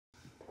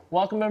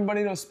Welcome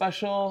everybody to a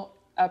special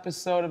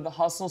episode of the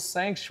Hustle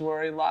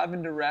Sanctuary, live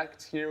and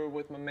direct, here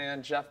with my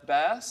man Jeff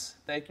Bass.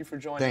 Thank you for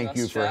joining us, Thank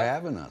you for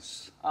having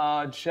us.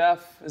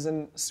 Jeff is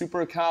a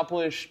super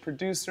accomplished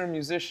producer,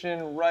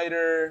 musician,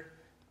 writer,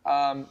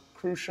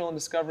 crucial in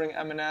discovering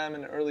Eminem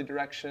and the early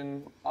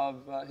direction of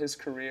his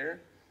career.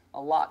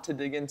 A lot to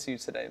dig into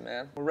today,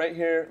 man. We're right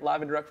here,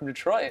 live and direct from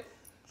Detroit.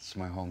 It's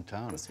my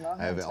hometown. It's my hometown,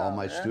 I have all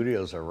my man.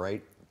 studios are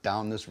right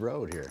down this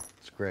road here.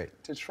 It's great.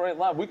 Detroit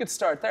Live. We could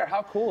start there.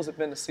 How cool has it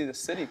been to see the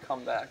city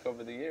come back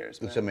over the years,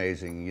 man? It's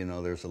amazing. You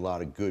know, there's a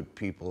lot of good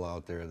people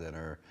out there that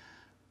are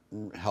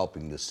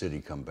helping the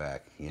city come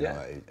back. You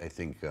know, I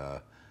think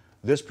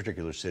this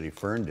particular city,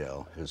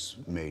 Ferndale, has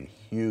made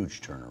a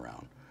huge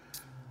turnaround.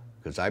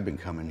 Because I've been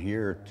coming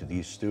here to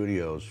these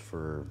studios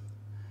for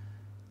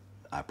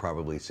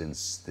probably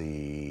since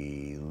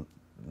the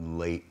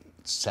late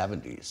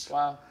 70s.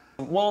 Wow.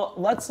 Well,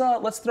 let's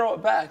throw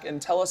it back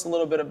and tell us a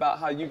little bit about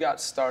how you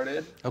got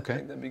started. Okay. I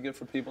think that'd be good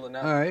for people to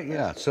know. All right,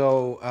 yeah.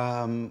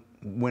 So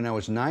when I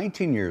was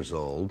 19 years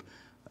old,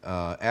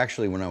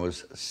 actually when I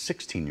was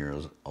 16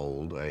 years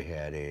old, I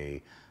had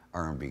a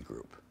R&B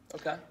group.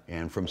 Okay.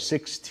 And from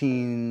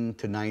 16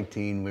 to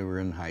 19, we were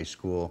in high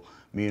school.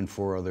 Me and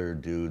 4 other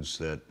dudes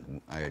that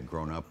I had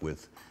grown up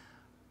with,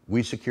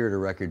 we secured a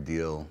record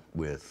deal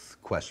with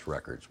Quest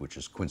Records, which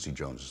is Quincy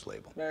Jones's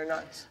label. Very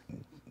nice.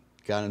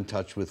 Got in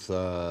touch with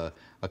a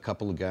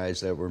couple of guys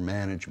that were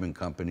management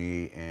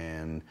company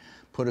and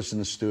put us in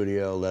the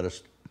studio, let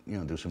us, you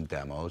know, do some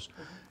demos.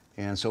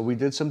 And so we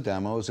did some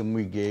demos, and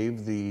we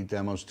gave the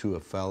demos to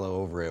a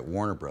fellow over at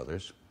Warner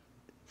Brothers.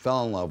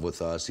 Fell in love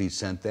with us. He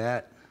sent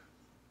that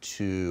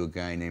to a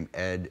guy named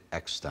Ed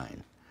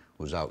Eckstein,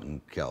 who was out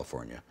in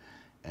California.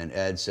 And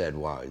Ed said,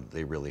 wow,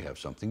 they really have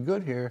something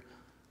good here.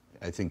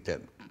 I think that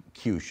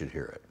Q should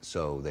hear it.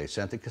 So they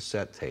sent a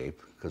cassette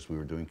tape, because we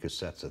were doing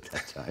cassettes at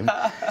that time.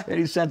 And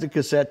he sent a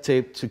cassette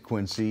tape to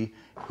Quincy,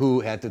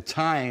 who at the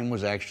time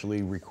was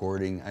actually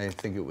recording, I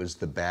think it was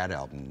the Bad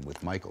album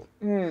with Michael.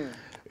 And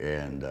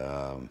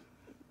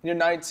you're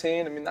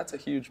 19. I mean, that's a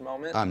huge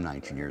moment. I'm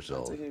 19 years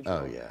old. That's a huge oh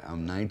moment. yeah,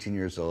 I'm 19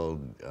 years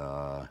old,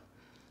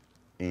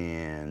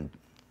 and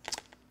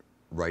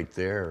right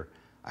there,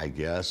 I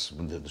guess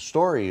the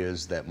story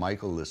is that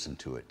Michael listened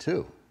to it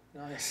too.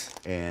 Nice.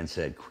 And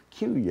said,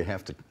 Q, you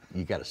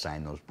got to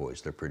sign those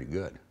boys. They're pretty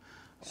good.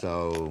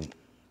 So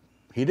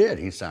he did.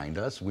 He signed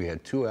us. We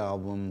had 2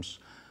 albums.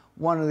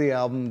 One of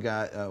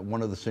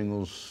the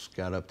singles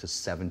got up to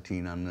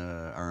 17 on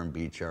the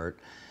R&B chart.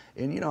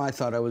 And, you know, I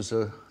thought I was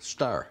a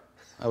star.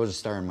 I was a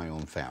star in my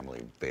own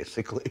family,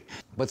 basically.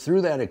 But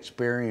through that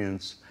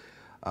experience,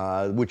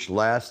 which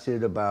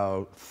lasted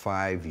about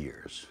 5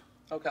 years.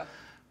 Okay.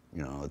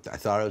 You know, I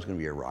thought I was going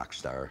to be a rock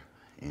star.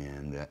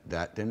 And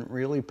that didn't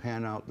really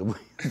pan out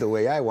the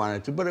way I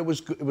wanted to, but it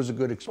was a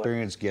good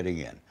experience getting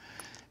in.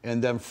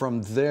 And then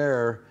from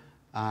there,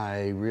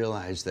 I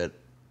realized that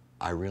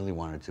I really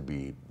wanted to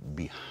be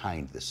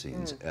behind the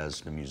scenes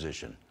as a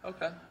musician.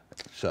 Okay.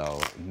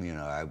 So, you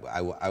know, I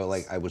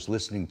was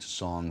listening to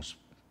songs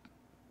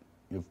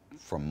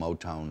from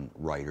Motown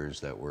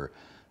writers that were,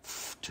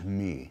 to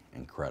me,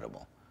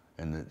 incredible.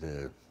 And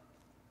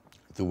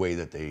the way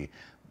that they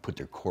put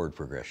their chord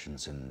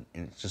progressions and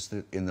it's just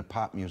in the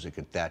pop music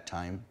at that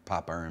time,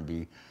 pop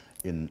R&B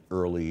in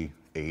early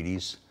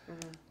 80s,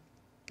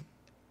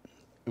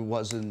 it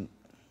wasn't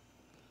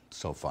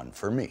so fun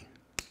for me.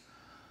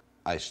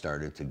 I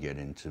started to get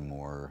into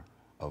more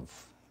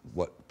of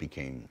what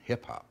became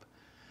hip hop,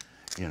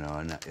 you know,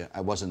 and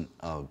I wasn't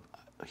a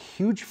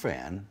huge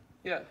fan,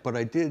 but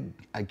I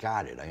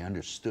got it. I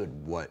understood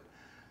what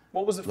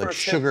was the like first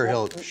Sugar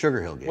Hill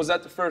gave. Was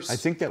that the first? I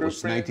think that was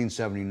group for you?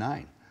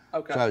 1979.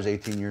 Okay. So I was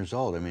 18 years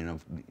old. I mean,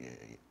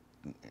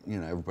 you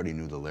know, everybody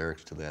knew the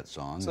lyrics to that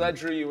song. So that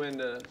drew you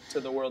into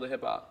the world of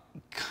hip hop.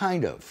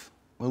 Kind of,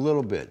 a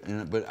little bit.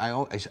 But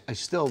I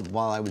still,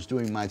 while I was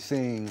doing my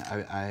thing,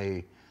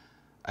 I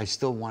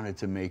still wanted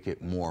to make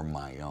it more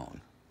my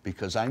own,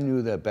 because I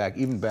knew that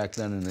even back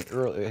then in the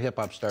early hip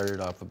hop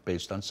started off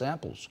based on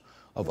samples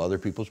of other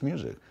people's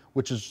music,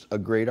 which is a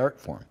great art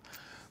form.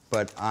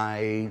 But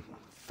I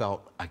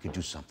felt I could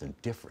do something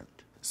different.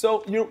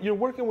 So you're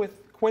working with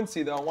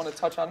Quincy, though. I want to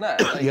touch on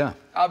that. Like, yeah.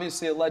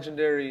 Obviously a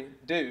legendary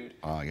dude.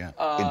 Oh, yeah.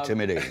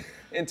 Intimidating.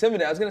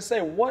 Intimidating. I was going to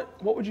say,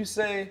 what would you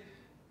say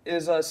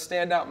is a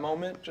standout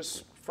moment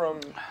just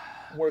from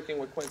working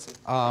with Quincy?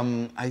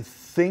 I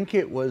think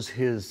it was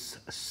his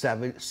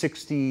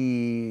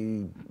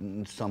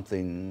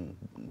 60-something,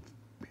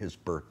 his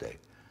birthday.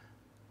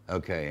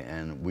 Okay,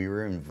 and we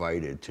were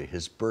invited to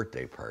his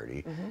birthday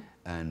party,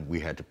 and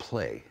we had to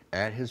play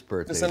at his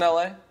birthday. This in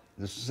L.A.?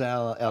 This is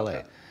L.A.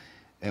 Okay.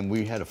 And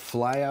we had to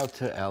fly out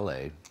to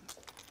L.A.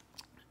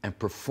 and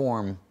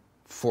perform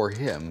for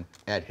him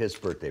at his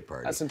birthday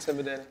party. That's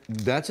intimidating.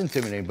 That's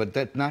intimidating,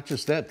 but not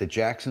just that. The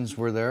Jacksons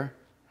were there.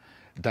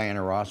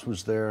 Diana Ross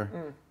was there.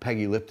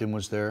 Peggy Lipton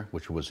was there,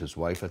 which was his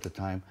wife at the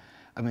time.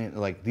 I mean,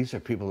 like, these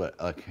are people that,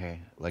 okay,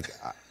 like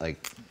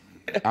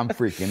I'm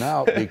freaking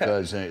out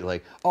because,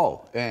 like,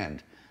 oh,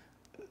 and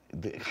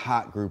the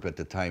hot group at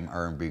the time,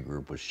 R&B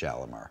group, was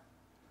Shalimar.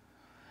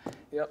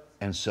 Yep.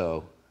 And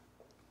so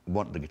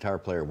the guitar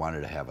player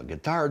wanted to have a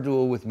guitar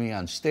duel with me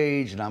on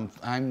stage, and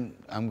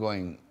I'm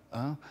going,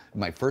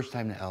 my first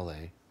time to LA.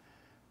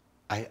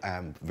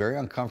 I'm very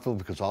uncomfortable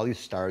because all these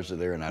stars are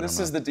there, and I don't know. This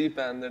is the deep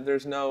end.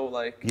 There's no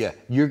like. Yeah,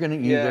 you're gonna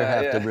either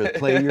have to really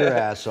play your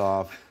ass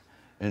off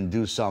and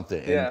do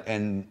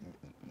something.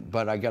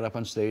 But I got up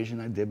on stage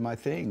and I did my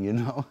thing, you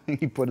know.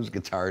 He put his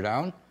guitar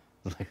down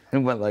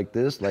and went like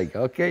this, like,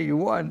 okay, you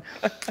won.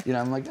 You know,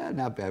 I'm like,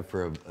 not bad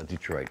for a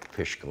Detroit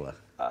Pishkala.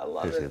 I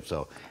love it.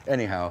 So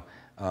anyhow,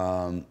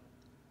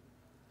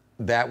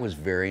 that was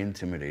very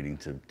intimidating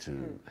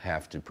to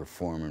have to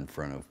perform in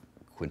front of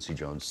Quincy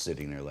Jones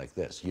sitting there like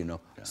this, you know.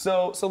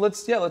 So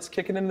let's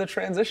kick it into the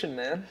transition,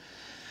 man.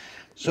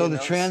 So the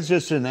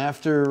transition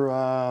after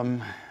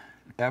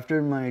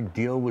my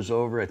deal was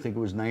over, I think it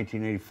was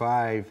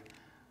 1985.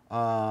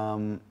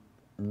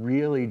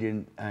 Really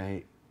didn't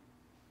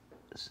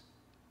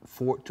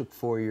took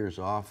 4 years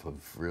off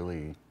of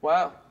really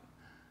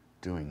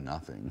doing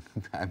nothing.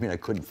 I mean, I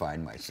couldn't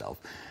find myself.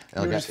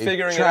 You were just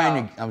figuring it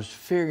out. I was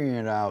figuring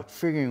it out,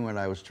 figuring what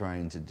I was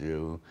trying to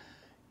do,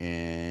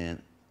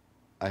 and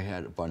I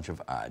had a bunch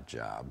of odd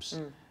jobs.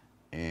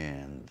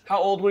 And how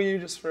old were you,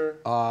 just for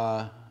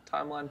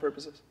timeline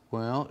purposes?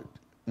 Well,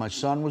 my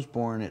son was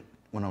born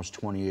when I was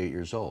 28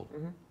 years old.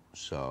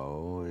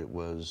 So it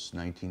was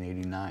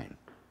 1989.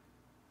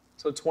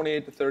 So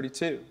 28 to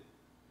 32,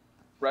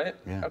 right?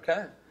 Yeah.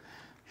 Okay.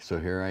 So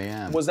here I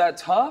am. Was that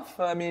tough?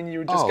 I mean,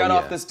 you just got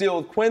off this deal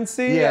with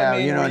Quincy. Yeah, I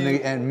mean, you know,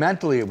 and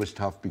mentally it was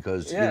tough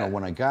because, you know,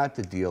 when I got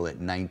the deal at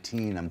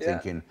 19, I'm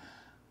thinking,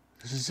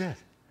 this is it.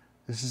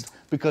 This is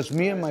because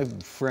me and my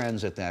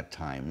friends at that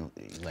time,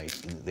 like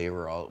we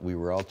were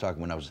all talking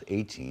when I was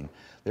 18.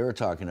 They were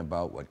talking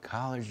about what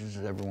colleges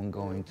is everyone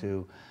going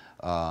to,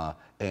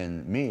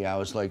 and me, I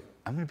was like,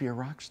 I'm gonna be a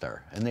rock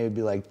star, and they would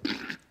be like,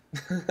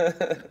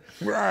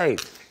 right,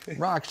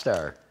 rock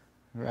star,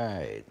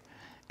 right.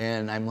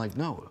 And I'm like,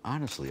 no,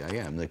 honestly, I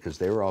am, because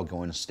they were all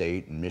going to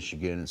State and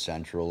Michigan and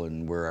Central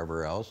and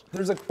wherever else.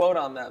 There's a quote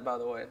on that, by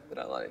the way, that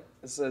I like.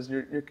 It says,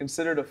 you're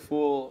considered a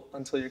fool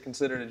until you're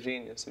considered a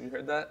genius. Have you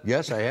heard that?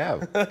 Yes, I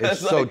have.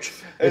 It's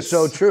it's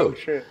so true. So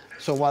true.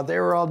 So while they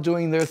were all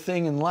doing their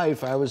thing in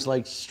life, I was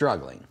like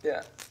struggling.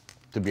 Yeah.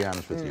 To be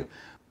honest with you.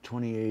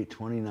 28,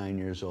 29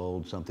 years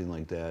old, something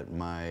like that.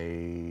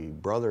 My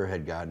brother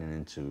had gotten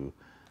into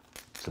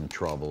some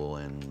trouble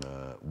and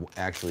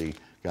actually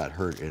got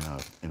hurt in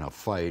a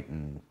fight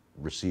and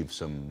received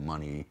some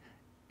money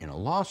in a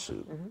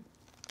lawsuit.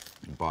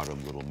 Bought a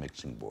little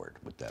mixing board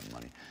with that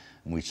money.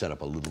 And we set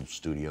up a little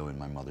studio in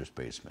my mother's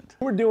basement.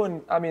 We're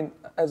doing, I mean,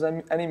 as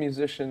any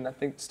musician, I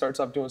think starts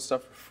off doing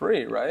stuff for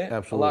free, right?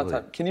 Absolutely. A lot of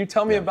time. Can you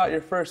tell me about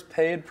your first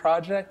paid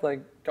project,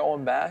 like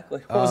going back?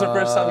 Like, what was the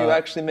first time you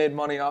actually made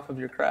money off of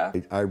your craft?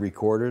 I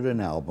recorded an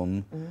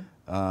album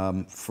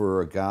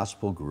for a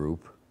gospel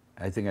group.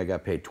 I think I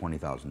got paid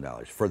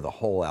 $20,000 for the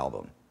whole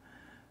album.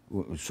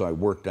 So I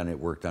worked on it.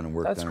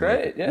 That's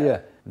great, yeah.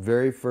 Yeah,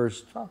 very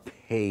first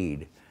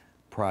paid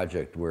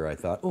project where I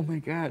thought, oh my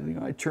God, you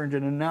know, I turned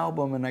in an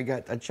album and I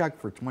got a check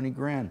for 20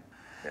 grand.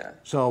 Yeah.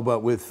 So,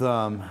 but with,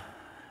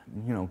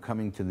 you know,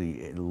 coming to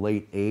the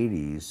late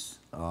 80s,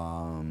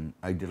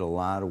 I did a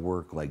lot of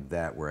work like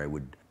that where I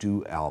would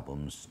do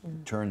albums,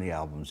 turn the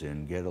albums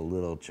in, get a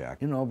little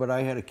check, you know, but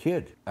I had a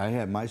kid.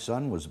 My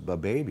son was a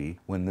baby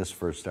when this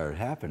first started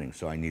happening,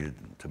 so I needed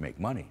to make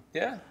money.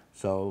 Yeah.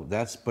 So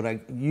but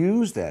I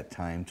used that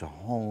time to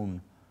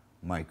hone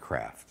my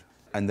craft.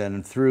 And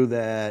then through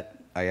that,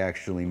 I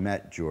actually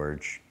met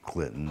George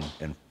Clinton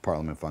and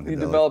Parliament Funkadelic. You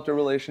developed a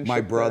relationship. My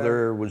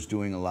brother was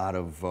doing a lot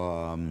of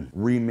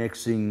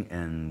remixing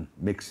and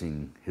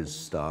mixing his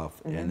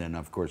stuff. And then,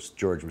 of course,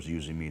 George was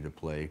using me to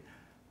play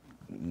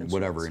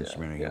whatever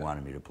instrument he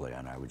wanted me to play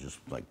on. I would just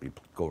like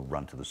go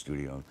run to the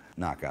studio and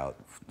knock out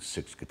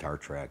 6 guitar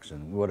tracks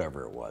and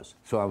whatever it was.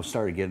 So I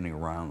started getting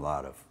around a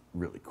lot of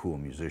really cool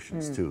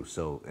musicians too.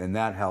 So, and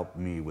that helped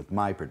me with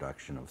my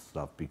production of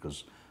stuff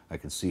because I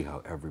could see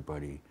how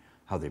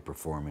they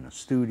perform in a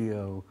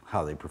studio,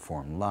 how they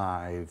perform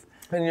live.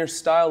 And your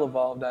style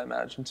evolved, I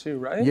imagine, too,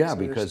 right? Yeah, so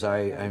because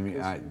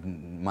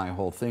my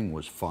whole thing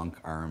was funk,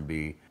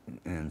 R&B,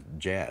 and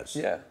jazz.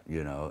 Yeah.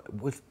 You know,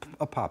 with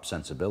a pop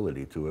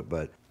sensibility to it,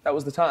 but that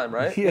was the time,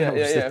 right? Yeah, it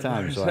was the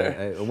time. So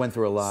I went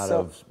through a lot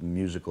of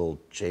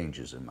musical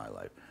changes in my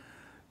life,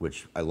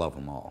 which I love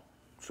them all.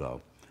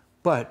 So,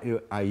 but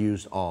I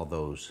used all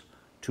those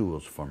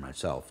tools for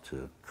myself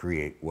to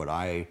create what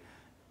I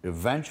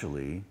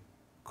eventually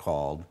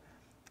called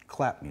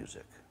clap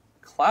music.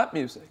 Clap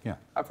music? Yeah.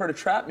 I've heard of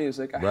trap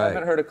music. I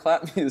haven't heard of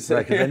clap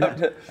music.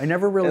 Right, I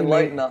never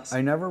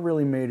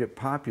really made it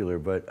popular,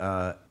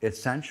 but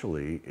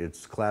essentially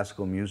it's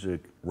classical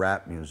music,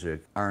 rap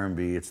music,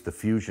 R&B. It's the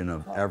fusion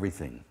of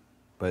everything.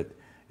 But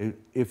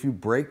if you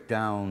break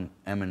down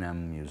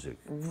Eminem music,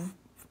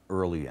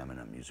 early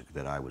Eminem music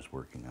that I was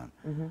working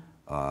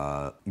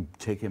on, you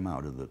take him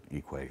out of the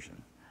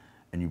equation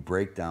and you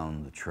break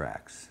down the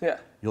tracks,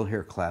 you'll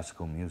hear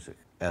classical music.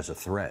 as a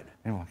thread.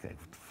 And I'm like,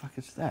 what the fuck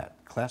is that?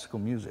 Classical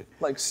music.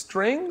 Like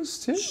strings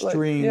too?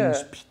 Strings,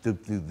 Like, yeah.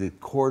 the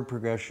chord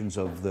progressions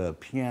of the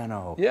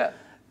piano. Yeah.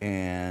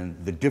 And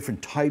the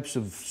different types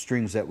of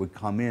strings that would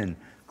come in,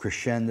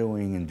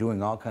 crescendoing and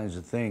doing all kinds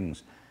of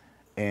things.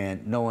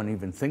 And no one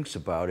even thinks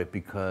about it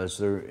because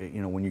they're,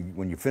 you know,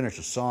 when you finish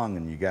a song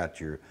and you got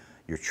your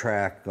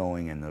track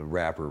going and the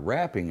rapper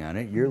rapping on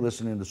it, you're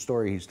listening to the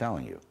story he's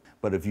telling you.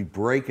 But if you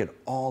break it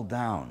all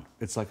down,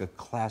 it's like a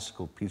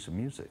classical piece of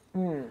music.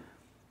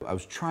 I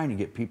was trying to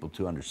get people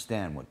to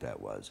understand what that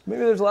was.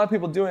 Maybe there's a lot of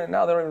people doing it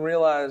now that don't even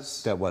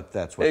realize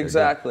That's what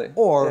exactly. They're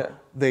doing. Or yeah.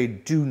 they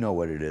do know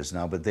what it is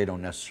now, but they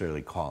don't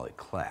necessarily call it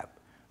clap.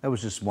 That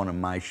was just one of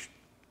my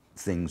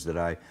things that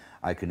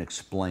I can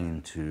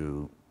explain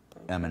to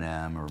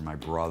Eminem or my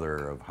brother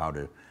of how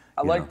to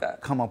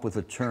come up with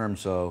a term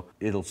so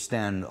it'll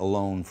stand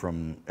alone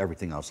from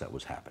everything else that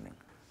was happening.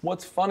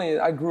 What's funny,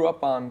 I grew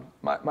up on,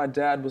 my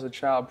dad was a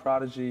child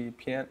prodigy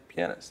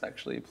pianist,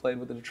 actually. He played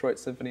with the Detroit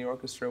Symphony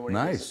Orchestra when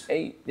he was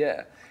 8.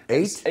 Yeah.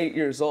 8? 8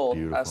 years old.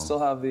 Beautiful. I still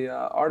have the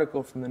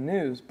article from the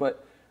news.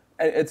 But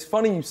it's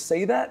funny you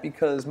say that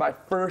because my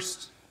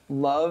first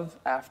love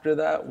after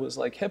that was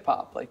like hip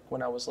hop. Like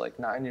when I was like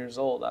 9 years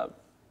old,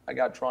 I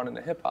got drawn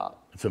into hip hop.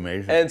 It's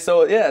amazing. And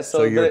so, yeah.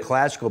 So your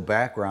classical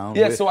background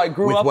so I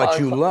grew with up what on,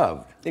 you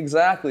loved.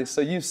 Exactly.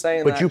 So you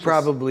saying but that. You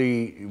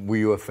probably, were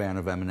you a fan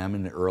of Eminem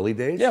in the early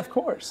days? Yeah, of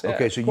course. Yeah,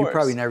 okay, so you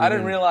probably never I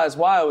didn't realize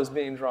why I was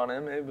being drawn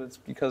in. Maybe it's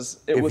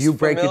because it was If you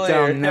break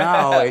familiar. it down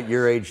now, at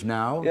your age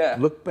now, Yeah.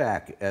 look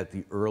back at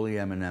the early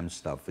Eminem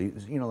stuff. You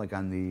know, like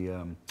on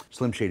the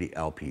Slim Shady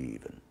LP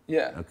even.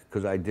 Yeah.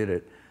 Because I did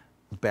it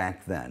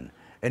back then.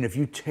 And if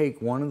you take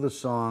one of the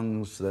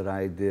songs that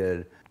I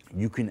did,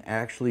 you can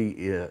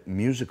actually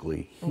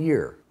musically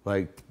hear,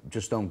 like,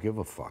 Just Don't Give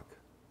a Fuck.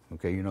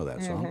 Okay, you know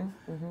that song?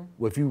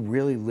 Well, if you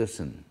really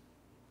listen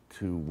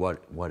to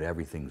what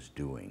everything's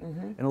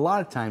doing, and a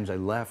lot of times I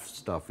left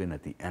stuff in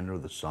at the end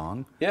of the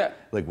song. Yeah.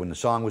 Like when the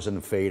song was in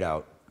the fade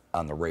out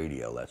on the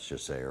radio, let's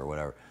just say, or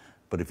whatever.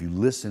 But if you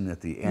listen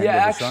at the end of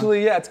the song,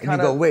 it's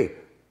kind of. You go, wait,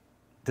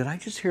 did I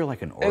just hear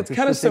like an orchestra? It's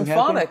kind of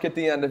symphonic happen? at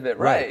the end of it,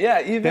 right? Yeah,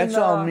 even that's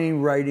all me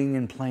writing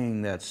and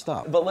playing that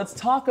stuff. But let's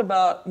talk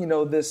about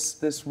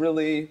this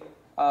really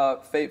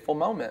fateful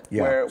moment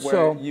where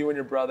so, you and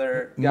your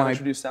brother got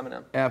introduced to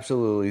Eminem.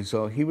 Absolutely.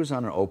 So he was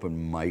on an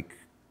open mic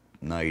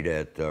night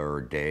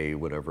or day,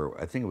 whatever.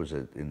 I think it was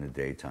in the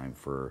daytime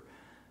for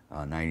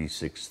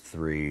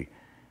 96.3.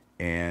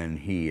 And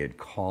he had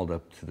called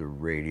up to the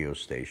radio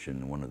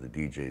station, one of the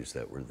DJs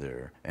that were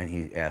there, and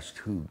he asked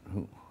who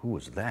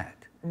was that?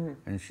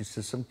 And she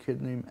said, some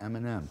kid named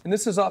Eminem. And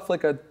this is off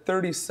like a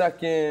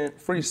 30-second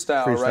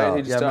freestyle, right?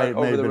 He just started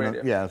over the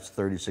radio. Yeah, it's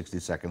 30, 60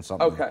 seconds,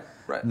 something. Okay,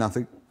 right.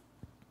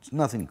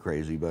 Nothing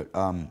crazy, but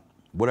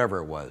whatever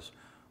it was,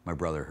 my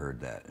brother heard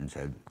that and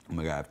said, oh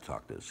my God, I have to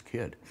talk to this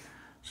kid.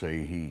 So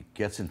he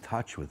gets in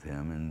touch with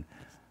him, and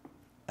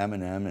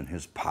Eminem and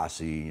his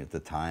posse at the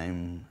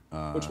time.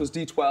 Which was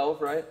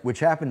D12, right? Which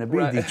happened to be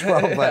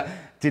D12, but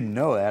didn't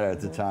know that at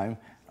the time.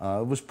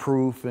 It was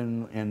Proof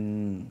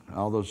and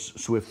all those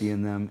Swifty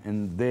and them,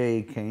 and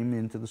they came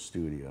into the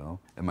studio.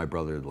 And my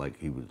brother,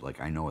 he was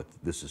like, I know it.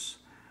 This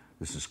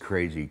is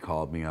crazy. He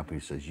called me up. He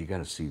says, you got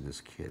to see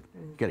this kid.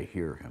 You got to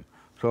hear him.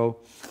 So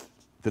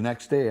the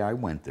next day, I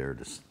went there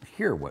to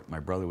hear what my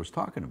brother was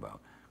talking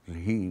about.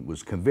 He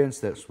was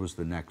convinced this was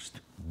the next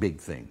big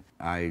thing.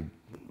 I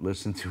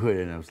listened to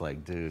it, and I was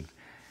like, dude,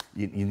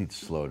 you need to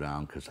slow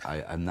down because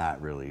I'm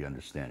not really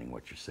understanding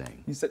what you're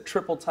saying. You said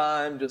triple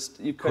time,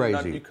 just you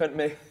couldn't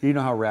make. You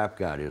know how Rap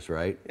God is,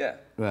 right? Yeah.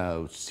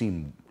 Well, it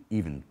seemed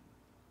even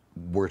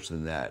worse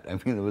than that. I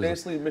mean, it was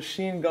basically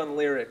machine gun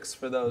lyrics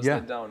for those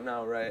that don't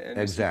know, right? And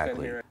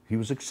exactly. He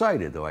was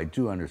excited, though. I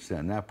do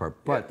understand that part,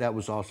 but that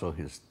was also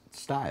his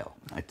style.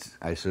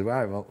 I said, all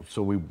right, well,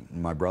 so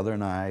my brother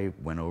and I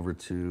went over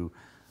to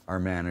our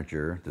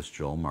manager, this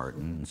Joel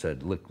Martin, and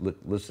said, look,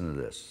 listen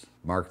to this.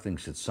 Mark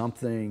thinks it's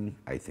something.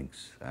 I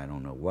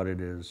don't know what it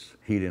is.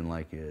 He didn't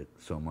like it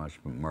so much,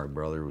 but my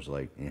brother was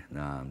like,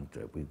 nah,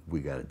 we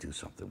got to do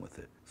something with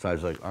it. So I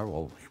was like, oh,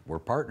 well, we're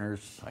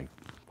partners.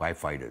 Why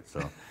fight it?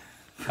 So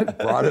I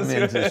brought him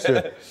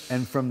into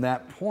and from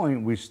that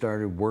point, we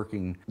started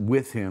working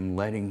with him,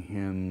 letting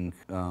him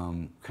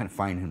kind of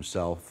find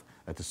himself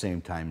at the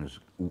same time as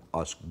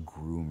us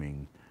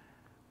grooming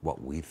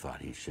what we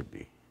thought he should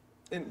be.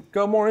 And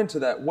go more into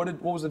that.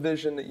 What was the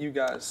vision that you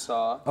guys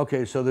saw?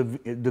 Okay, so the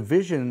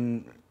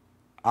vision,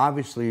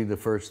 obviously the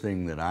first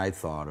thing that I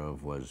thought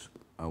of was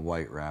a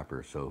white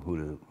rapper. So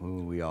who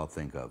do we all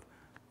think of?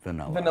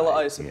 Vanilla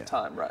Ice at the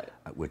time, right?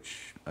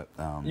 Which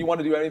you want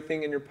to do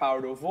anything in your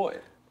power to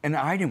avoid. And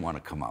I didn't want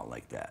to come out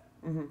like that.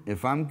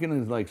 If I'm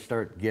gonna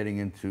start getting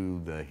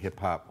into the hip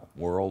hop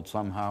world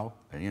somehow,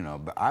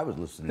 but I was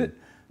listening.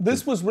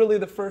 This was really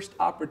the first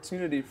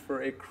opportunity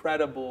for a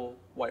credible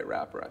white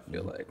rapper, I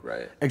feel like,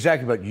 right?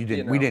 Exactly, but we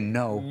didn't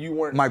know. You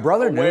weren't my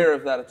brother aware knew.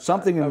 of that at the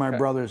Something time. in my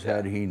brother's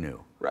head, he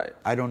knew. Right.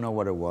 I don't know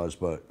what it was,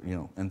 but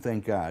and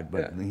thank God,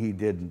 but he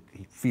did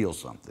feel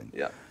something.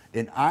 Yeah.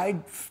 And I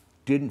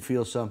didn't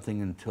feel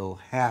something until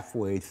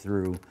halfway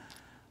through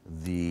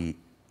the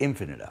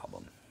Infinite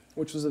album.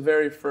 Which was the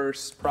very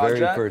first project?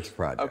 Very first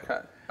project. Okay,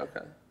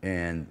 okay.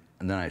 And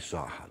then I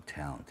saw how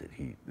talented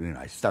he,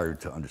 I started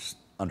to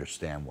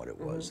understand what it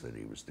was that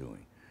he was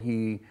doing.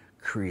 He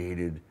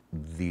created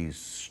these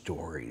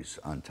stories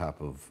on top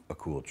of a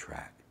cool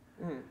track.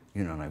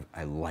 And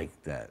I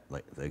liked that.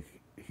 Like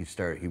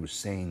he was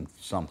saying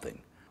something.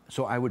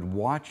 So I would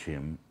watch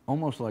him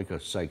almost like a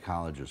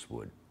psychologist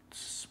would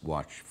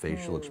watch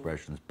facial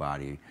expressions,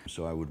 body.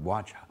 So I would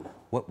watch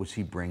what was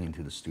he bringing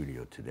to the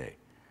studio today.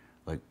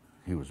 Like,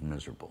 he was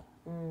miserable.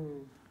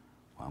 Well,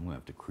 I'm gonna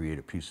have to create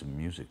a piece of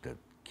music that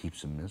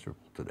keeps him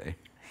miserable today.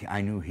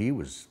 I knew he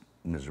was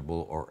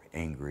miserable or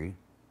angry.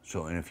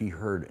 So, and if he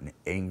heard an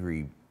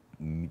angry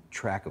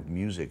track of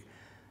music,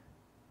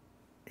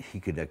 he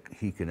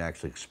could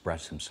actually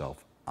express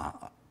himself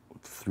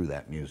through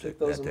that music. Get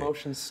those that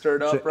emotions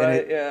stirred up,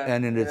 right?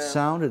 And it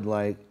sounded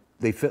like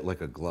they fit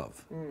like a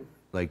glove.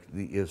 Like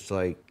it's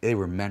like they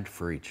were meant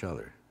for each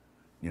other.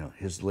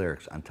 His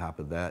lyrics on top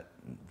of that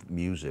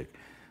music,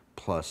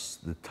 plus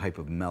the type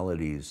of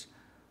melodies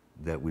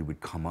that we would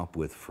come up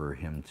with for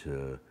him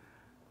to,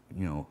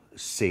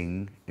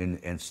 sing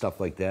and stuff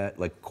like that,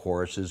 like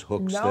choruses,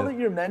 hooks. Now that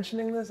you're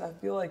mentioning this, I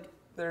feel like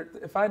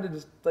if I had to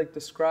just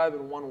describe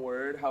in one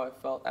word how I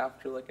felt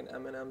after like an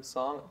Eminem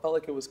song, it felt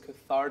like it was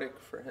cathartic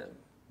for him.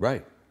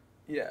 Right.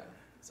 Yeah.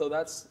 So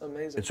that's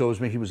amazing. And so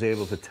he was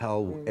able to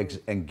tell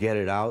and get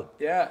it out.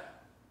 Yeah.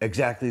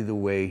 Exactly the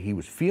way he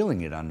was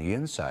feeling it on the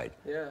inside.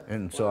 Yeah.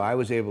 And so I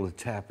was able to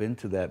tap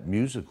into that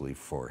musically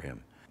for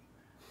him.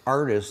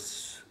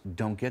 Artists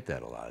don't get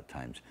that a lot of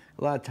times.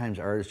 A lot of times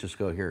artists just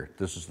go, here,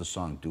 this is the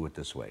song, do it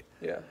this way.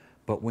 Yeah.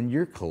 But when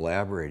you're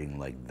collaborating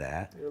like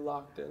that, you're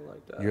locked in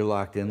like that. You're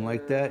locked in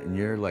like that, and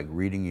you're like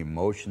reading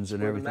emotions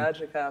and everything. Where the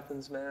magic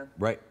happens, man.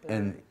 Right.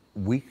 And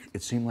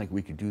it seemed like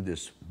we could do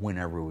this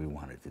whenever we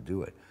wanted to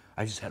do it.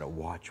 I just had to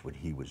watch what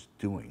he was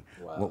doing,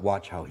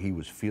 watch how he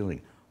was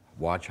feeling,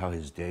 watch how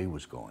his day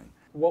was going.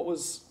 What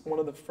was one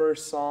of the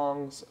first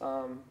songs,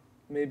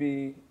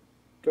 maybe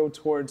go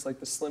towards like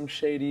the Slim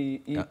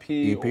Shady EP?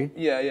 EP?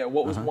 Yeah.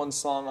 What was one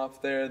song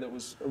off there that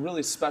was a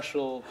really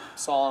special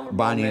song? Or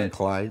Bonnie moment? and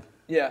Clyde?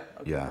 Yeah.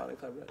 Okay, yeah. Bonnie and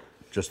Clyde, right.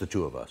 Just the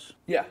two of us.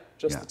 Yeah,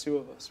 just the two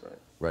of us, right.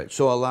 Right.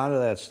 So a lot of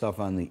that stuff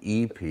on the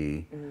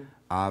EP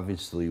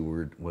obviously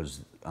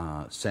was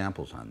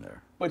samples on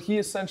there. But he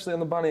essentially, on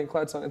the Bonnie and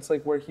Clyde song, it's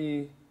like where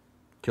he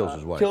kills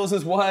his wife. Kills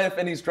his wife,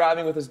 and he's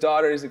driving with his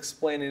daughter. He's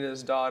explaining to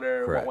his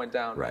daughter Correct. what went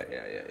down. Right.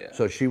 Yeah.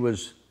 So she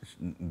was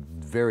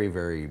very,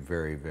 very,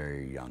 very,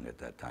 very young at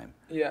that time.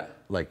 Yeah.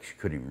 Like she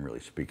couldn't even really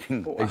speak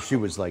English. Wow. She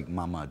was like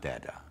Mama,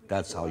 Dada.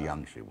 That's how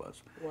young she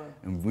was. Wow.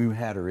 And we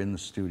had her in the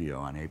studio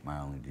on 8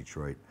 Mile in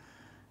Detroit.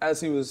 As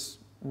he was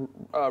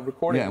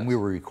recording. Yeah, and we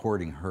were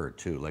recording her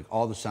too. Like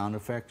all the sound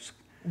effects.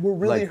 Were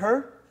really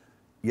her?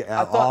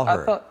 Yeah, all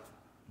her. I thought.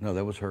 No,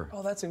 that was her.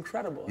 Oh, that's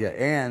incredible. Yeah,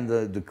 and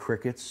the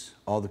crickets,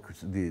 all the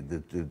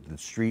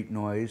street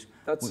noise.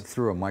 We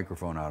threw a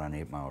microphone out on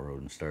 8 Mile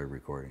Road and started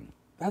recording.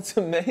 That's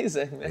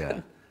amazing, man.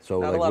 Yeah. So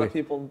not like a lot of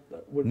people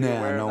would be aware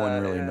of that. No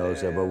one really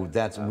knows that. But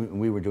that's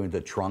we were doing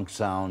the trunk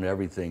sound,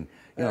 everything.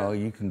 You know,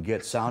 you can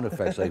get sound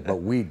effects but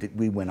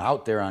we went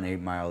out there on 8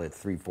 Mile at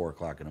 3, 4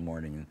 o'clock in the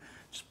morning and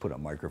just put a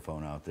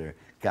microphone out there.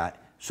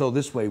 So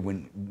this way,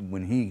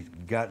 when he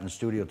got in the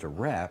studio to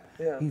rap,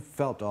 he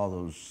felt all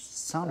those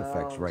sound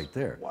effects right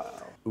there. Wow.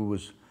 It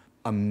was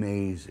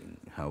amazing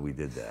how we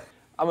did that.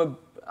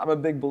 I'm a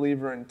big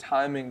believer in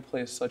timing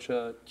plays such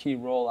a key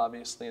role,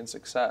 obviously, in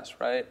success,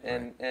 right?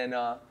 And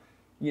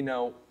you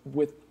know,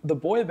 with the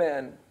boy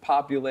band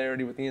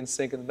popularity with the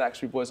NSYNC and the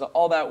Backstreet Boys,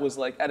 all that was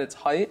like at its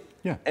height.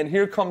 Yeah. And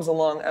here comes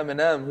along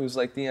Eminem, who's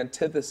like the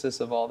antithesis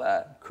of all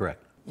that. Correct.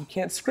 You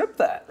can't script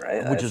that,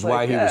 right? Which is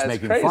why he was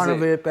making fun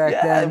of it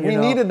back then. We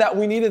needed that.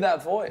 We needed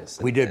that voice.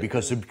 We did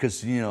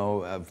because you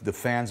know the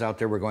fans out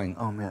there were going,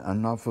 oh man,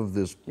 enough of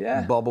this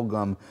bubble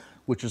gum,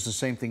 which is the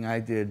same thing I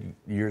did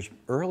years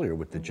earlier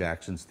with the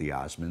Jacksons, the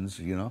Osmonds.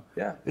 You know.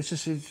 Yeah. It's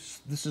just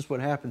this is what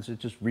happens. It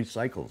just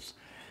recycles.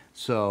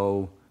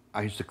 So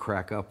I used to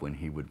crack up when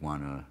he would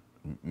want to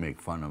make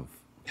fun of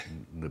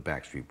the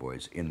Backstreet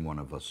Boys in one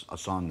of a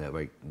song that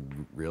like,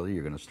 really,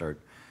 you're going to start.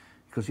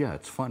 Because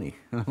it's funny.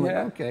 I'm like,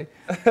 okay.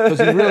 Because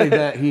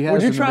he has.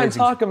 Would you try and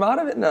talk him out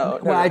of it? No.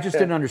 Well, I just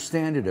didn't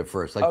understand it at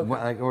first.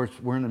 Like, or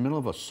we're in the middle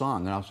of a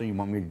song, and all of a sudden you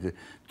want me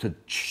to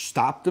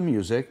stop the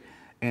music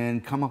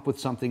and come up with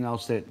something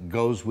else that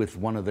goes with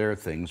one of their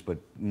things, but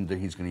that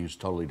he's going to use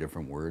totally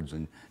different words,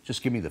 and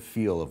just give me the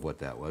feel of what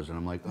that was. And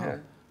I'm like,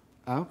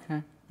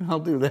 okay. I'll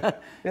do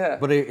that. Yeah.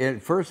 But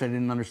at first I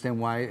didn't understand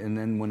why, and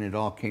then when it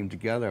all came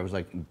together, I was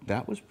like,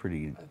 that was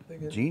pretty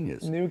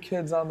genius. New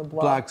Kids on the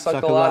Block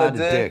suck a lot of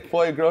dick.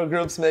 Boy, girl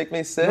groups make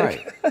me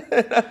sick.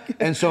 Right.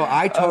 And so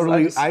I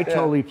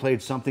totally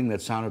played something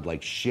that sounded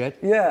like shit.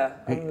 Yeah,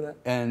 I remember that.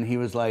 And he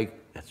was like,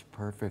 that's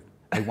perfect.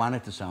 I want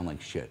it to sound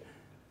like shit.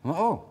 I'm like,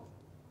 oh,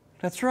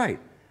 that's right.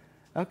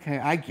 Okay,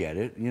 I get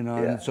it. You know,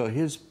 and so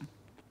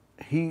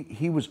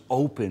he was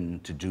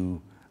open to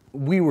do.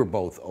 We were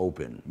both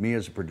open, me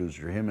as a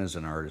producer, him as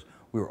an artist,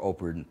 we were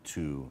open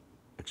to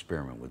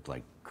experiment with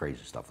like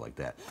crazy stuff like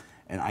that.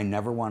 And I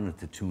never wanted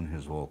to tune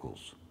his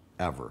vocals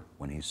ever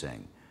when he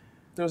sang.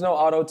 There was no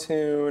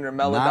auto-tune or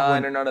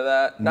Melodyne or none of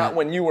that? Not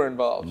when you were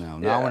involved? No,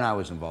 not when I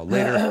was involved.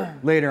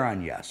 Later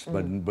on, yes.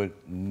 But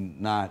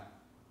not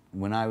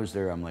when I was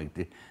there. I'm like,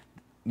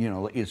 you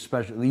know,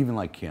 especially even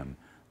like Kim,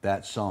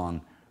 that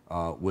song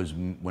was,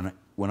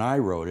 when I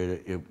wrote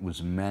it, it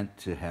was meant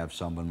to have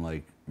someone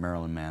like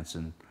Marilyn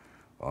Manson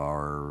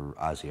or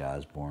Ozzy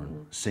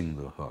Osbourne sing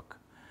the hook.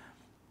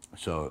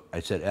 So I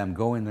said, Em,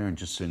 go in there and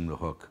just sing the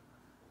hook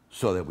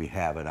so that we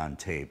have it on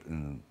tape,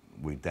 and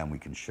then we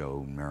can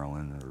show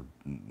Marilyn or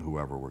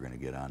whoever we're going to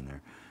get on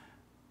there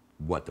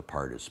what the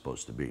part is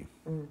supposed to be.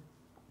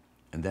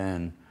 And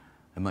then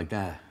I'm like,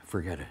 nah,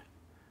 forget it.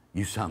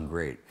 You sound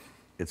great.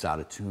 It's out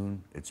of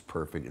tune. It's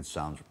perfect. It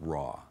sounds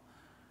raw.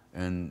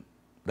 And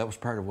that was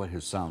part of what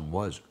his sound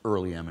was.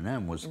 Early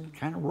Eminem was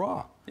kind of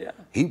raw. Yeah.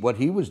 What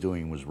he was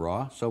doing was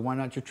raw, so why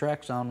not your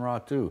track sound raw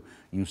too?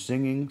 You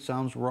singing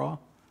sounds raw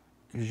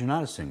because you're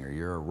not a singer,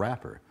 you're a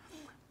rapper.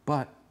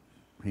 But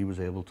he was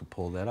able to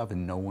pull that up,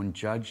 and no one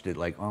judged it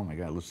like, oh my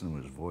God, listen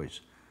to his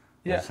voice.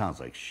 Yeah. That sounds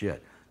like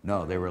shit.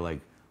 No, they were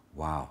like,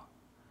 wow,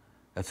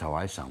 that's how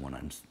I sound when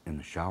I'm in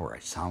the shower. I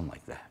sound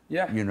like that.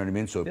 Yeah. You know what I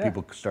mean? So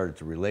people started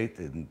to relate,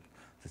 and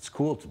it's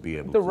cool to be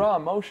able to. The raw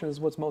emotion is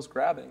what's most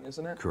grabbing,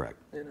 isn't it? Correct.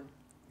 You know.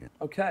 Yeah.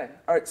 Okay.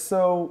 All right.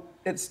 So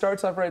it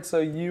starts off right. So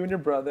you and your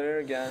brother,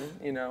 again,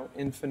 you know,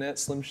 Infinite,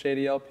 Slim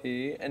Shady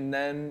LP, and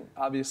then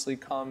obviously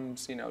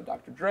comes, you know,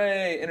 Dr.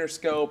 Dre,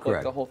 Interscope,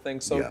 like the whole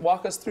thing. So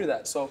walk us through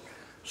that. So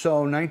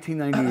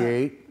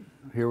 1998,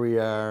 here we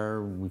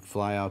are. We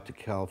fly out to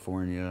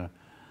California.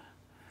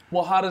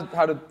 Well, how did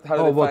they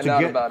find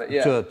out about it?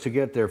 Yeah. To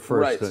get there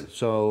first. Right.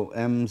 So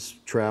M's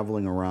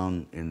traveling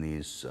around in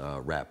these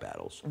rap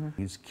battles.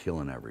 He's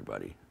killing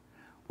everybody.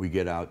 We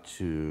get out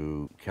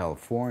to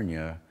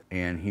California,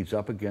 and he's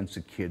up against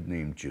a kid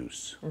named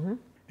Juice.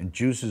 And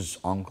Juice's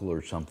uncle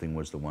or something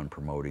was the one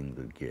promoting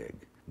the gig.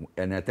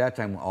 And at that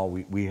time,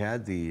 we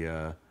had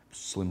the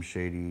Slim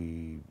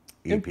Shady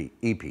EP.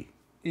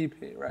 EP,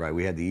 right. Right,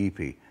 we had the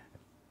EP.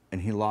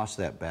 And he lost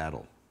that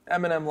battle.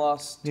 Eminem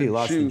lost to He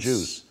lost to Juice.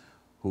 Juice,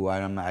 who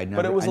I never.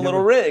 But it was a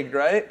little rigged,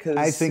 right?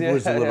 I think it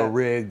was a little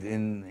rigged,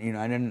 and you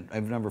know,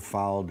 I've never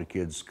followed the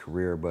kid's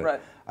career,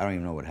 but I don't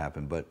even know what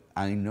happened. But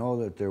I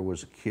know that there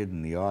was a kid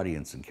in the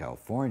audience in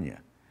California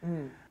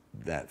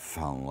that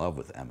fell in love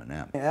with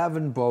Eminem.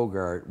 Evan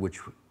Bogart, which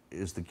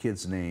is the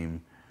kid's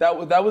name.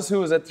 That was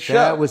who was at the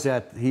show.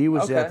 He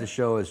was at the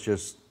show as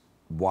just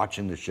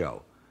watching the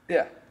show.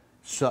 Yeah.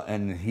 So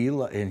and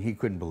he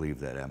couldn't believe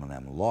that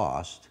Eminem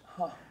lost,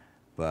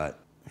 but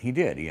he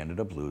did. He ended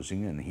up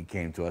losing, and he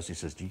came to us. He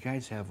says, "Do you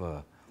guys have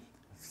a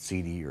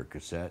CD or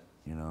cassette?"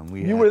 You know, and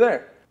we were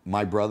there.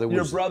 My brother was.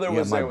 Your brother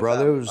was there. My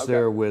brother was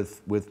there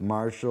with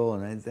Marshall,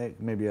 and I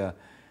think maybe a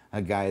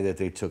guy that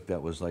they took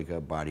that was like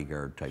a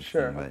bodyguard type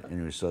thing. But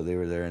anyway, so they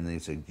were there, and they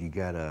said, "You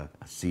got a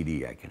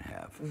CD I can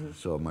have?"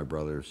 So my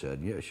brother said,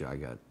 "Yeah, sure. I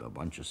got a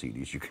bunch of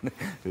CDs. You can."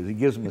 He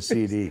gives him a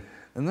CD,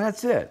 and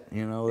that's it.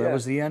 You know, that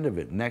was the end of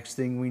it. Next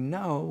thing we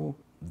know,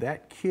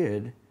 that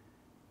kid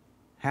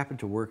happened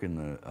to work in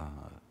the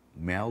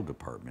mail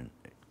department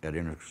at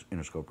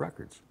Interscope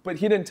Records. But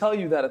he didn't tell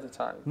you that at the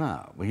time.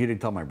 No, well, he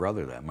didn't tell my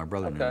brother that. My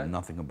brother knew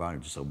nothing about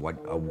it. Just a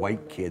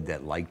white kid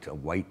that liked a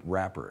white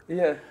rapper.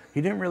 Yeah.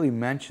 He didn't really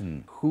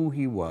mention who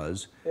he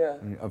was. Yeah.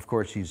 I mean, of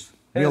course, he's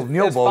Neil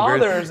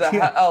Bogart. Father is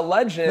a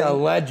legend. A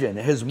legend.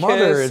 His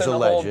mother is a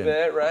legend.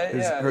 Bit, right?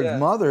 Her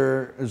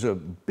mother is a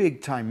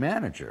big-time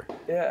manager.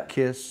 Yeah.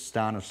 Kiss,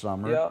 Donna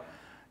Summer. Yeah.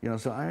 You know,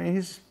 so I mean,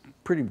 he's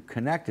pretty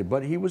connected,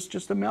 but he was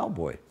just a mail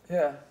boy.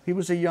 Yeah. He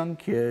was a young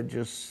kid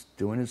just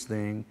doing his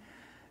thing,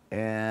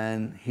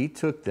 and he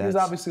took that. He was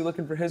obviously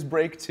looking for his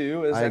break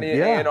too, as any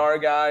A&R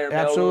guy or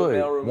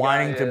mailroom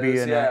wanting guy to be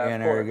an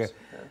A&R guy,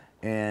 Yeah.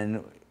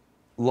 and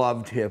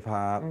loved hip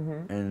hop,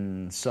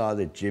 and saw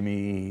that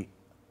Jimmy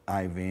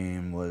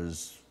Iovine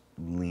was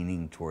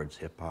leaning towards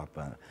hip hop.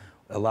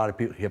 A lot of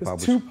people, hip hop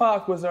was.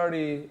 Tupac was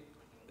already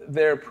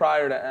there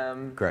prior to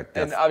M. Correct.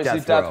 And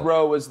obviously Death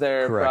Row was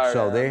there prior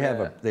so to they M.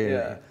 have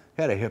they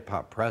had a hip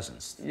hop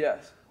presence.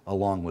 Yes.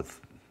 Along with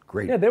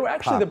great. Yeah, they were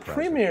actually the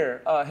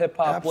premier hip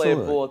hop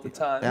label at the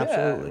time.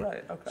 Absolutely. Yeah,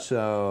 right. Okay.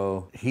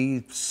 So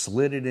he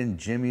slid it in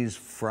Jimmy's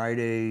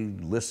Friday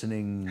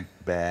listening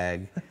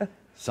bag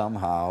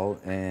somehow,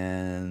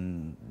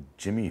 and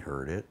Jimmy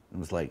heard it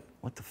and was like,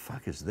 "What the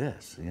fuck is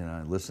this?" You know,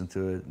 I listened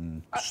to it,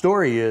 and the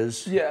story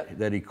is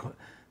that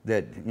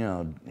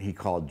he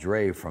called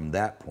Dre from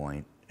that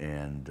point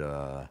and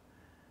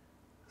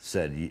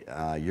said,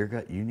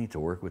 "You need to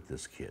work with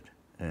this kid."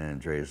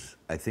 And Dre's,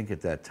 I think at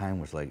that time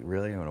was like,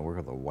 "Really? I'm going to work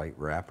with a white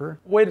rapper?"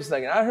 Wait a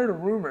second. I heard a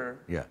rumor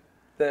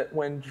that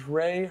when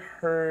Dre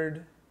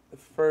heard the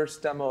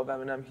first demo of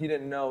Eminem, he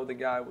didn't know the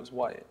guy was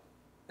white.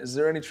 Is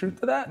there any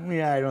truth to that?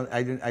 Yeah,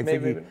 I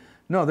think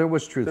no, there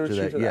was truth to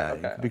that. Yeah,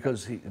 okay.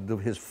 Because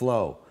his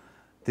flow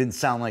didn't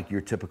sound like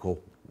your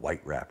typical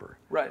white rapper.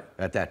 Right.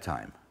 At that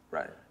time.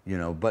 Right. You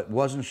know, but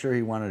wasn't sure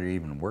he wanted to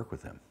even work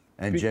with him.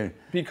 And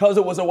because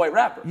it was a white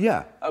rapper?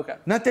 Yeah. Okay.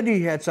 Not that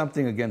he had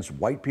something against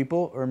white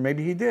people, or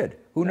maybe he did.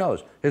 Who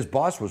knows? His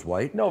boss was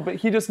white. No, but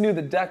he just knew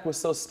the deck was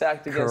so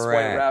stacked against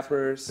Correct. white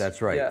rappers.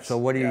 That's right. Yes. So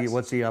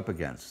what's he up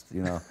against?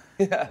 You know,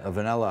 Yeah. a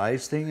Vanilla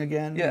Ice thing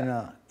again? Yeah. You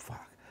know,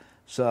 fuck.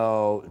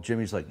 So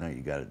Jimmy's like, no,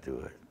 you got to do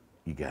it.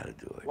 You got to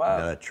do it. Wow.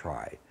 You got to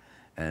try.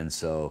 And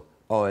so,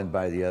 oh, and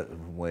by the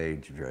way,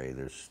 Dre,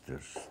 there's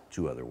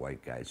two other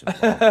white guys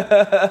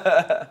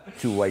involved.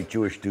 Two white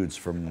Jewish dudes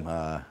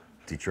from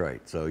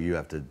Detroit. So you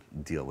have to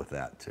deal with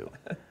that too.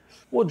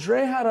 Well,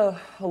 Dre had a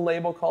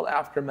label called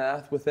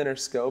Aftermath with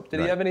Interscope. Did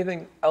he have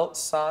anything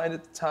else signed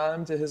at the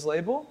time to his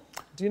label?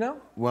 Do you know?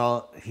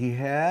 Well, he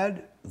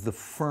had The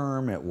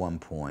Firm at one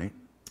point.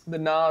 The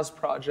Nas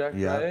project,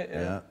 right?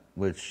 Yeah,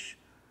 which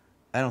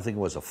I don't think it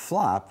was a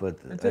flop, but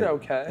it did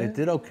okay. It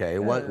did okay.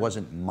 It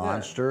wasn't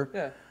monster.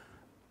 Yeah.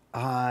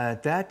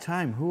 At that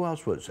time, who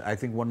else was? I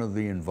think one of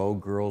the In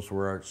Vogue girls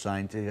were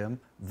signed to him.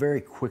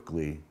 Very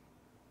quickly,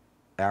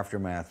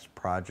 Aftermath's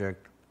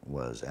project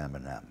was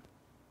Eminem.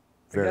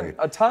 Again,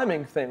 a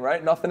timing thing,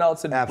 right? Nothing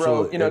else had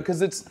broke, you know,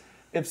 because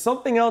if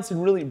something else had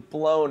really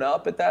blown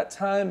up at that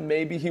time,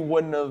 maybe he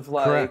wouldn't have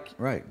Correct,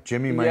 right.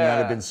 Jimmy might not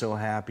have been so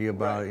happy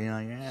about it, you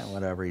know,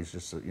 whatever, he's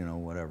just, you know,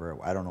 whatever,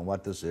 I don't know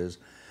what this is.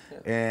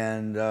 Yeah.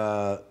 And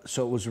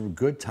so it was a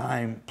good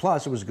time,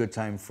 plus it was a good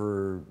time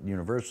for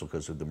Universal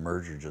because the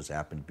merger just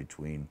happened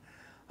between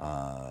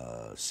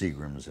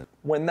Seagram's.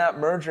 When that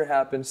merger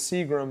happened,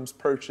 Seagram's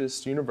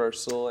purchased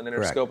Universal and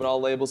Interscope and all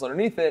labels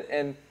underneath it,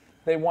 and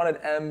they wanted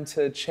M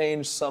to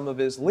change some of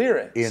his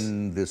lyrics.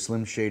 In the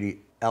Slim Shady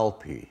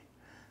LP,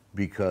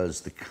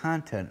 because the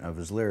content of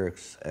his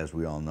lyrics, as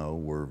we all know,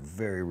 were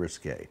very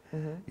risque.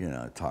 You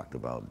know, it talked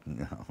about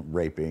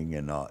raping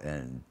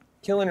and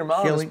killing your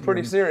mom is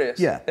pretty serious.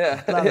 Yeah,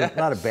 a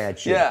lot of bad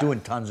shit. Doing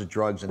tons of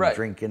drugs and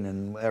drinking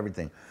and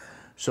everything.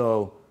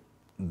 So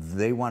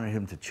they wanted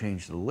him to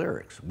change the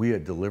lyrics. We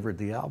had delivered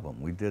the album.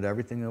 We did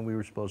everything that we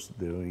were supposed to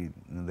do.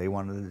 They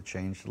wanted to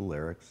change the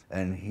lyrics.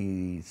 And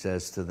he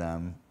says to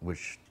them,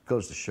 which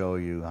goes to show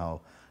you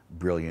how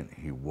brilliant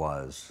he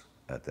was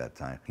at that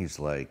time. He's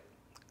like,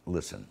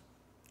 listen,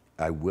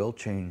 I will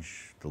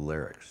change the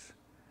lyrics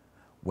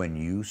when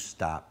you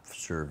stop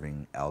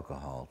serving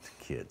alcohol to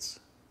kids.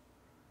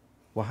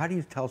 Well, how do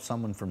you tell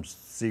someone from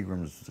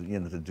Seagram's, you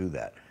know, to do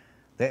that?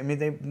 They're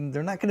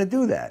not going to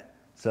do that.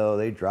 So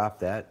they dropped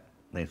that.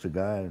 They said,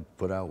 go ahead,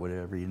 put out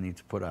whatever you need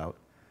to put out.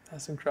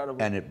 That's incredible.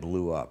 And it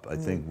blew up. I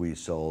think we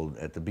sold,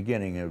 at the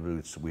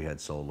beginning, we had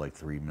sold like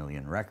 3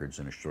 million records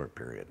in a short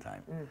period of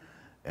time.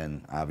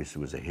 And obviously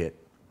it was a hit,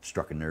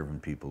 struck a nerve in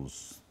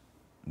people's,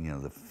 you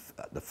know,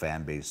 the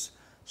fan base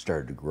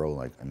started to grow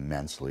like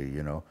immensely,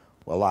 you know.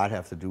 A lot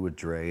have to do with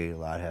Dre, a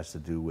lot has to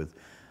do with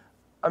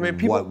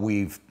what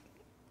we've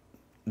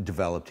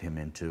developed him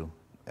into,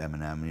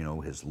 Eminem, you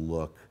know, his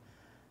look.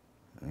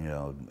 You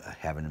know,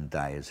 having him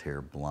dye his hair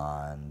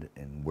blonde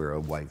and wear a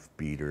wife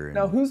beater. And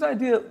now, whose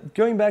idea,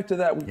 going back to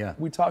that,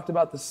 we talked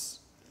about this,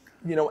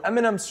 you know,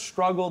 Eminem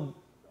struggled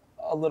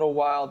a little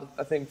while,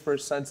 I think, for a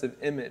sense of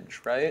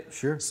image, right?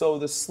 Sure. So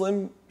the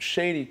Slim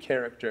Shady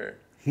character.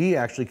 He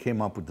actually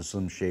came up with the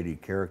Slim Shady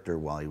character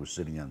while he was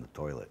sitting on the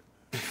toilet.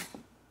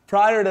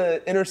 Prior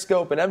to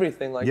Interscope and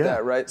everything like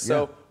that, right?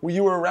 So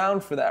you were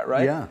around for that,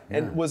 right? Yeah.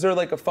 And was there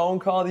like a phone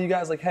call to you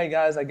guys like, hey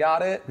guys, I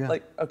got it? Yeah.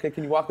 Like, okay,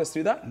 can you walk us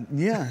through that?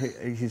 Yeah,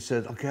 he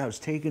said, okay, I was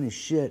taking a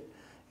shit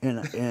and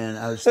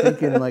I was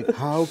thinking like,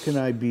 how can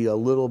I be a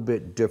little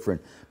bit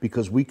different?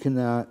 Because we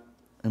cannot,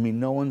 I mean,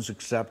 no one's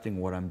accepting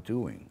what I'm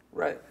doing.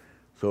 Right.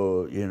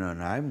 So, you know,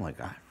 and I'm like,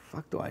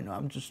 fuck do I know?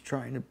 I'm just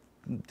trying to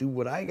do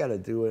what I got to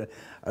do.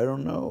 I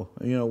don't know.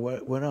 You know,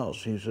 what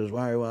else? He says, all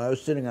right, well, I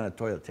was sitting on a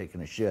toilet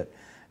taking a shit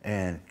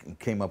and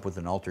came up with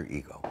an alter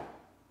ego.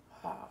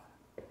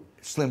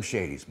 Slim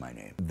Shady's my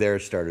name. There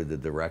started the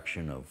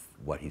direction of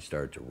what he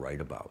started to write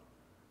about.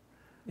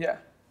 Yeah,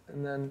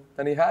 and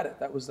then he had it.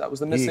 That was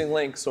the missing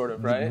link, sort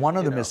of, right? One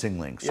of the missing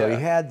links. So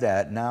he had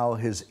that. Now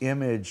his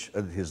image,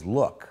 his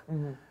look,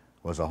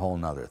 was a whole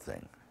nother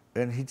thing,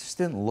 and he just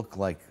didn't look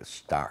like a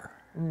star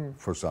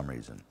for some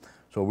reason.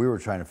 So we were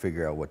trying to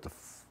figure out what are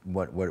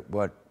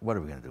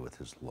we going to do with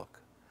his look.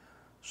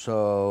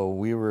 So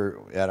we were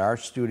at our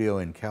studio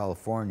in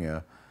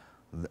California.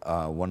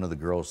 One of the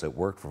girls that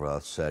worked for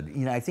us said,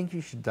 you know, I think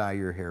you should dye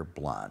your hair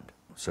blonde.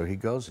 So he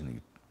goes and he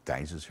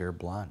dyes his hair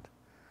blonde.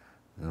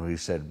 And he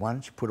said, why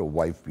don't you put a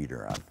wife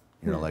beater on,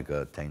 you know, like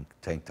a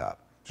tank top,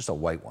 just a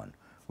white one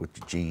with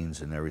the jeans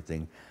and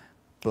everything.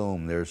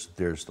 Boom, there's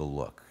the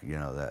look. You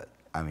know, that,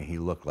 I mean, he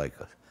looked like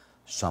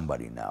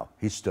somebody now.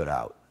 He stood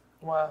out.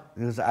 Wow.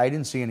 Because I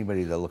didn't see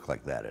anybody that looked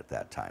like that at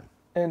that time.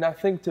 And I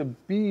think to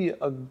be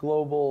a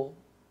global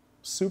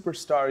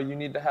superstar, you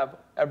need to have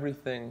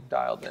everything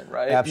dialed in,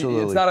 right?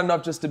 Absolutely. It's not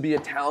enough just to be a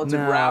talented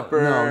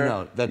rapper.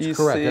 No, that's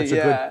correct.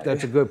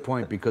 That's a good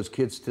point because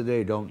kids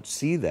today don't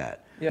see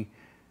that. Yeah.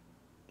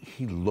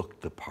 He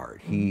looked the part.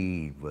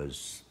 He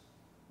was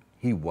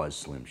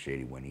Slim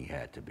Shady when he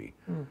had to be.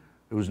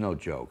 It was no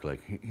joke.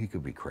 Like he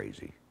could be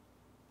crazy.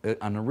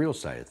 On the real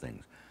side of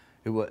things,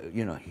 it was,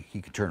 you know,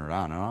 he could turn it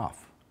on and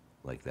off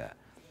like that.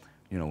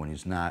 you know,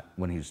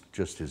 when he's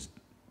just his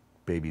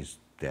baby's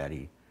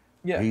daddy,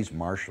 Yeah. he's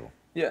Marshall.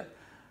 Yeah.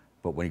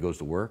 But when he goes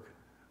to work,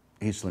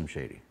 he's Slim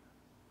Shady.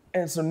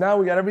 And so now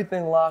we got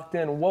everything locked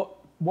in. What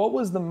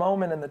was the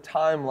moment in the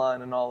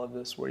timeline in all of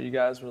this where you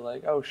guys were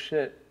like, oh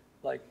shit,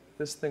 like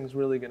this thing's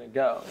really gonna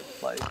go?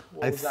 Like,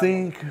 what I was that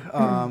think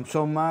moment?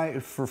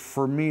 so.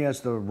 For me as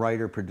the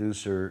writer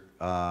producer,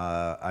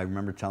 I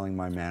remember telling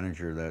my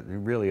manager that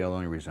really the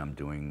only reason I'm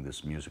doing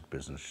this music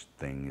business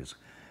thing is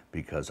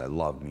because I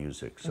love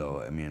music.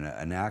 So I mean,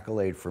 an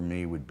accolade for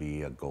me would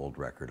be a gold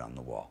record on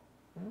the wall.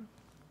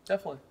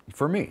 Definitely.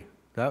 For me,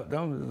 that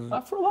was.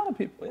 Not for a lot of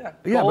people, yeah.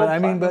 Yeah, Gold, but I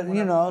mean, platinum, but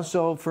you whatever. know,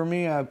 so for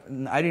me, I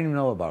didn't even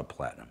know about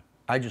platinum.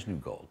 I just knew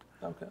gold.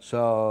 Okay.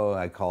 So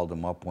I called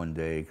him up one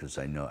day because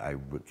I know I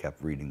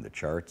kept reading the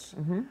charts,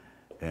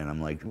 and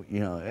I'm like, you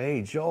know,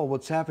 hey Joel,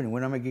 what's happening?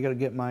 When am I gonna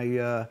get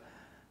my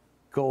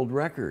gold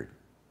record?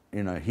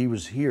 You know, he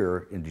was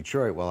here in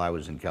Detroit while I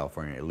was in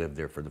California. I lived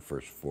there for the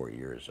first 4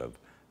 years of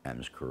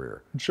M's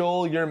career.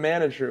 Joel, your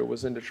manager,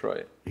 was in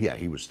Detroit, Yeah,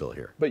 he was still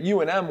here. but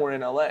you and M were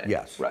in LA.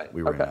 Yes, Right.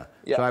 we were okay. in that.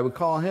 Yeah. So I would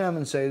call him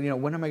and say, you know,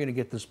 when am I going to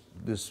get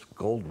this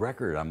gold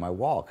record on my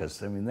wall?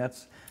 Because I mean,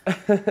 that's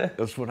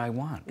what I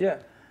want. Yeah.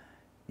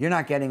 You're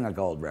not getting a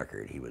gold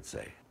record, he would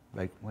say.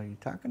 Like, what are you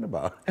talking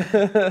about?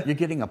 You're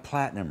getting a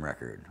platinum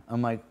record.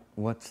 I'm like,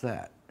 what's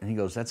that? And he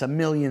goes, that's 1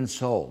 million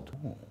sold.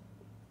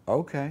 Oh,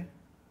 okay.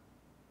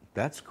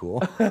 That's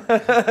cool.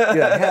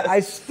 Yeah, I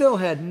still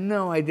had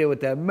no idea what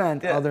that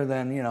meant, other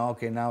than, you know,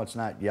 okay, now it's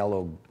not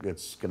yellow,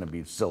 it's going to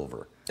be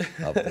silver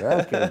up there.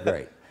 Okay,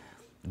 great.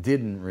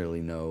 Didn't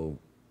really know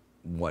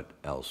what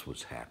else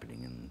was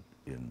happening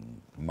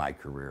in my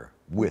career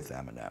with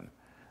Eminem.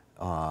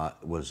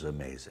 Was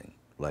amazing.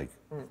 Like,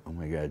 oh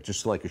my God,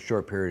 just like a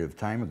short period of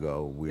time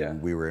ago,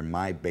 we were in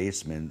my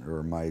basement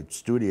or my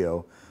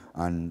studio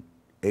on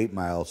 8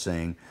 Mile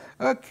saying,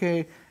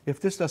 okay, if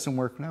this doesn't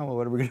work now, well,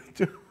 what are we going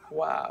to do?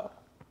 Wow.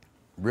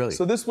 Really?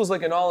 So this was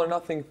like an all or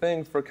nothing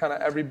thing for kind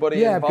of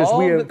everybody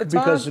involved at the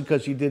time?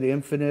 Because he did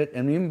Infinite,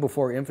 and even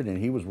before Infinite,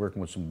 he was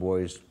working with some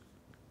boys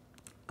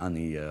on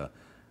the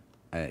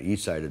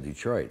east side of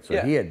Detroit. So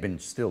he had been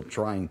still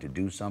trying to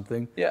do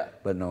something. Yeah.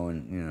 But no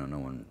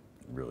one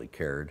really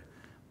cared.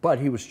 But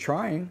he was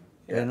trying,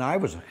 and I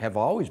have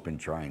always been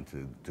trying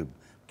to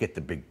get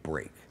the big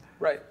break.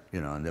 Right.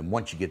 You know, and then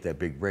once you get that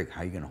big break,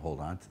 how are you going to hold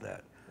on to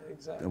that?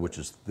 Exactly. Which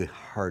is the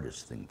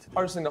hardest thing to do.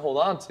 Hardest thing to hold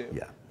on to.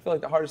 Yeah. I feel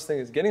like the hardest thing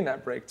is getting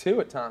that break too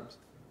at times.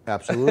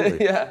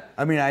 Absolutely. Yeah.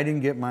 I mean, I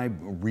didn't get my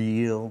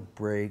real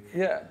break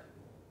Yeah.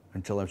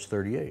 until I was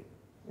 38.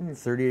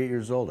 38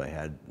 years old, I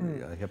had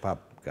a hip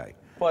hop guy.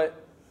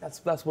 But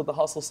that's what the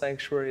Hustle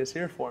Sanctuary is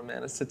here for,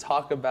 man. Is to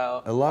talk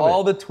about I love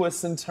all it. the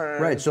twists and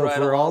turns. Right. So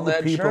for all along the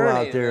that people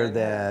journey, out there man.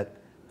 that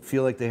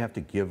feel like they have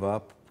to give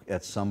up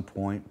at some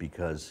point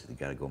because you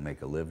got to go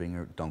make a living,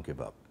 or don't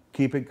give up.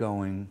 Keep it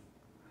going.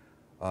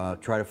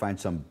 Try to find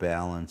some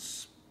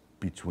balance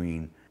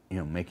between, you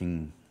know,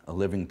 making a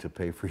living to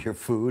pay for your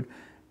food,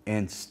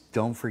 and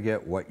don't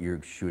forget what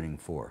you're shooting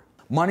for.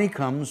 Money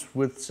comes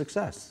with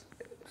success.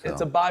 It's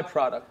a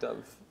byproduct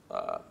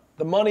of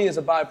the money is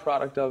a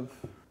byproduct of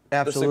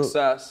the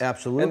success.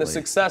 Absolutely. And the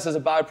success is a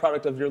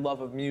byproduct of your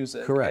love of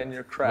music and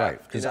your craft.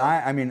 Right. Because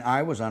I mean,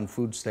 I was on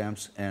food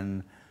stamps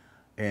and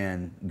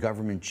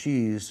government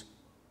cheese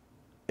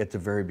at the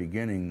very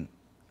beginning.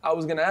 I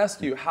was going to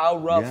ask you, how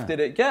rough did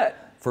it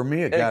get? For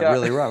me, it got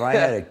really rough. I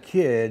had a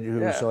kid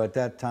who, so at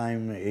that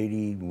time,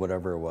 80,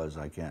 whatever it was,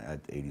 at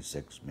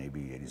 86,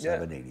 maybe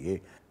 87,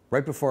 88.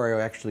 Right before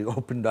I actually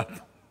opened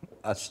up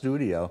a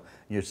studio,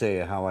 you say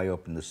how I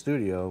opened the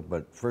studio,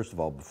 but first of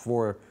all,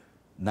 before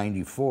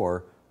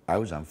 94, I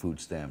was on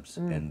food stamps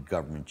and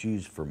government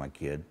cheese for my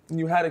kid.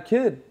 You had a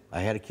kid.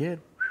 I had a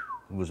kid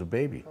who was a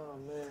baby. Oh,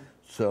 man.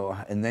 So,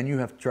 and then you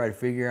have to try to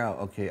figure out,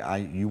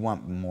 okay, you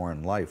want more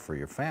in life for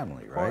your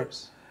family, right? Of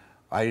course.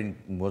 I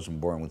wasn't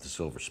born with a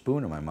silver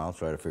spoon in my mouth,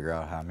 so I had to figure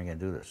out how am I going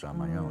to do this on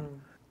my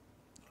own.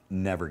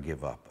 Never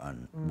give up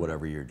on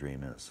whatever your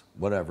dream is.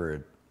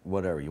 Whatever.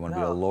 You want to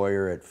be a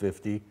lawyer at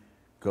 50,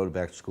 go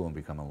back to school and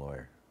become a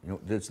lawyer. You know,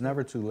 it's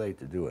never too late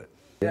to do it.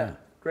 Yeah.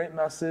 Great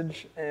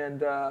message.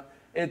 And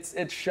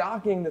it's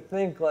shocking to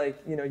think,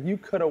 like, you know, you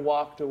could have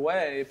walked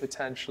away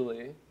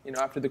potentially, you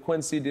know, after the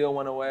Quincy deal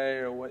went away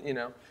or what, you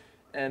know.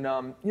 And,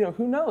 you know,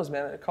 who knows,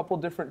 man? A couple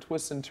different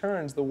twists and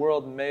turns, the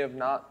world may have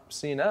not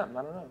seen M.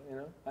 I don't know, you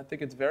know? I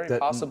think it's very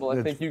possible.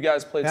 I think you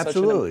guys played such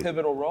a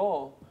pivotal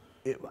role.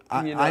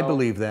 I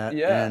believe that,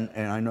 Yeah.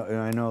 and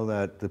I know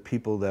that the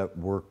people that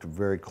worked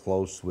very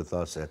close with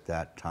us at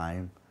that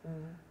time,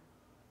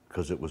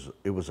 because it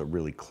was a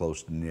really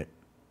close-knit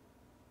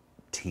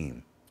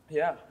team.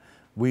 Yeah.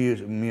 Me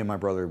and my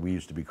brother, we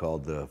used to be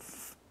called the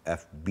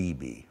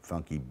FBB,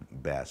 Funky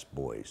Bass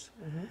Boys.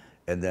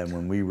 And then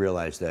when we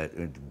realized that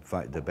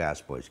the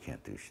Bass Boys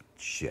can't do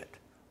shit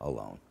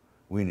alone,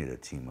 we need a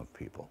team of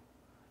people.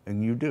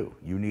 And you do.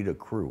 You need a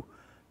crew.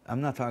 I'm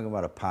not talking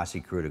about a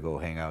posse crew to go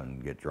hang out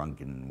and get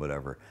drunk and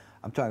whatever.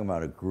 I'm talking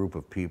about a group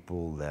of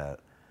people that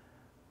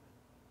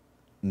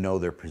know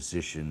their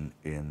position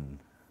in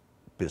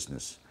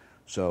business.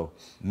 So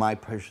my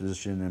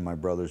position and my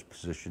brother's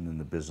position in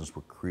the business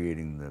were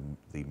creating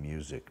the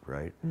music,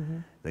 right?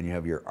 Then you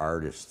have your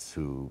artists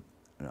who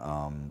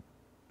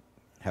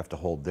have to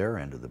hold their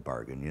end of the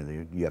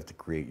bargain. You have to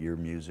create your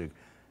music,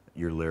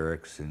 your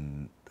lyrics,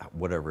 and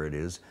whatever it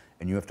is,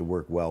 and you have to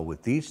work well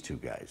with these two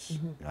guys.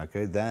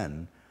 Okay,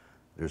 then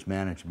there's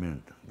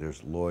management,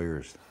 there's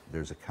lawyers,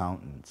 there's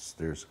accountants,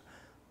 there's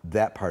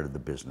that part of the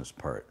business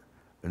part,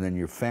 and then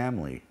your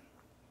family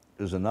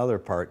is another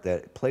part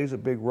that plays a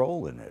big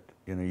role in it.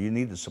 You know, you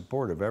need the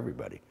support of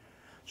everybody.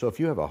 So if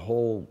you have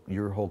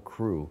your whole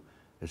crew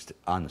is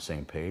on the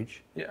same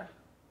page. Yeah.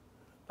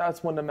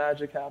 That's when the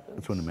magic happens.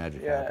 That's when the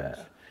magic happens.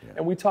 Yeah.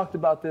 And we talked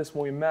about this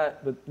when we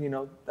met, but you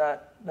know,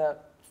 that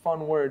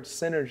fun word,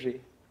 synergy,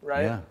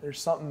 right? Yeah. There's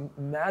something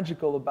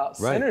magical about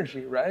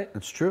synergy, right?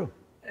 It's true.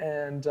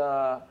 And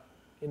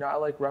you know, I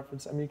like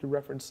reference. I mean, you could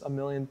reference a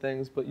million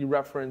things, but you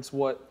reference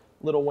what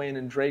Lil Wayne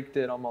and Drake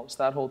did almost.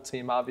 That whole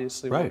team,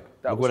 obviously, right.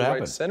 that was the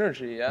right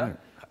synergy, yeah.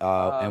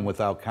 Right. And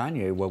without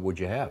Kanye, what would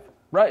you have?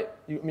 Right.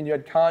 I mean, you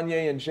had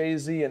Kanye and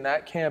Jay-Z in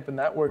that camp, and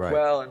that worked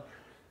well. And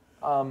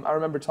I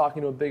remember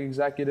talking to a big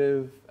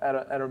executive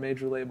at a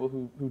major label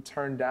who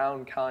turned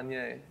down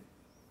Kanye.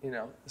 You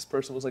know, this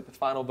person was like the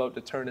final vote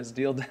to turn his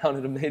deal down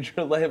at a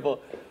major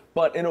label.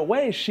 But in a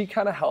way, she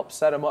kind of helped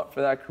set him up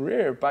for that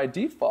career by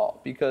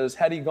default, because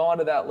had he gone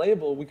to that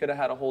label, we could have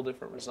had a whole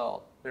different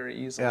result very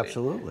easily.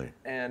 Absolutely.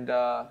 And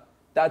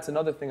that's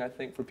another thing I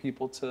think for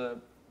people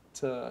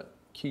to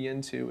key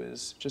into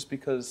is just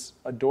because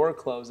a door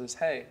closes,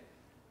 hey,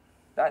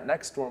 that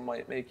next door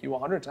might make you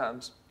 100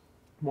 times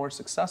more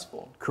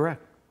successful.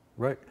 Correct.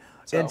 Right.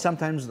 So, and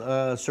sometimes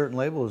a certain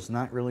label is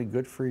not really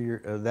good for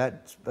your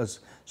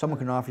someone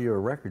can offer you a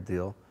record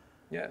deal.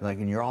 Yeah. Like,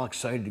 and you're all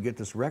excited to get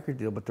this record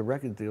deal, but the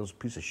record deal's a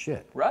piece of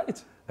shit.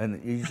 Right.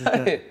 And you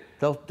just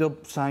they'll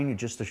sign you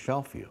just to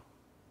shelf you.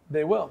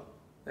 They will.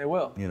 They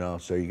will. You know,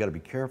 so you got to be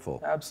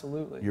careful.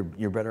 Absolutely.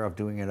 You're better off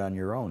doing it on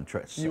your own.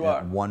 You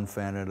are. One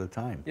fan at a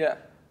time. Yeah.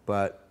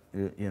 But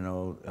you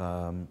know,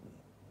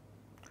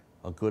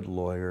 a good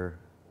lawyer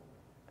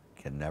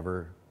can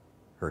never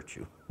hurt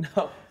you.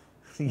 No.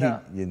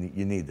 No. You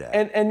need that.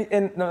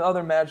 And the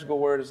other magical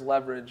word is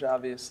leverage,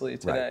 obviously,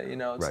 today. Right. You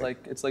know,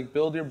 it's like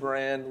build your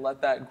brand,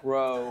 let that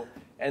grow,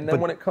 and then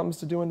when it comes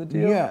to doing the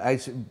deal. Yeah,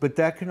 but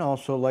that can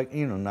also, like,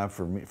 you know, not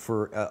for me,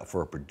 for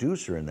a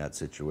producer in that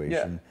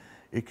situation,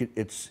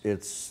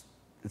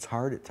 it's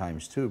hard at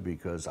times too,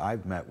 because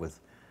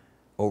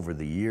over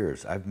the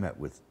years I've met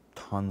with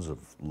tons of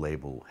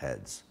label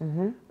heads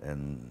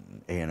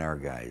and A&R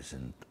guys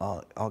and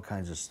all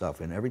kinds of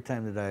stuff. And every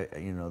time that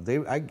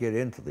I get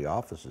into the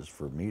offices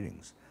for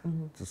meetings,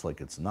 just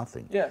like it's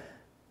nothing. Yeah.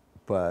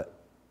 But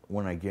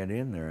when I get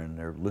in there and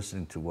they're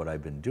listening to what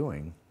I've been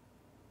doing,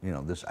 you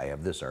know, I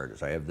have this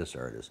artist, I have this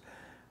artist.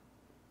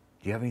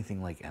 Do you have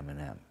anything like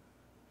Eminem?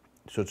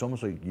 So it's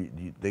almost like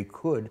they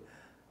could,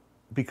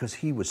 because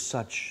he was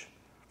such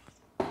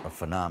a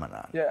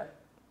phenomenon. Yeah.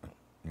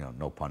 You know,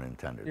 no pun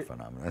intended,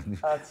 phenomenon.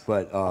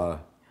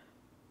 But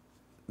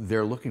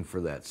they're looking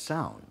for that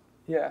sound.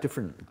 Yeah.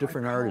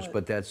 Different artists,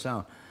 but that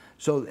sound.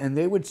 So, and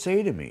they would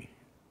say to me,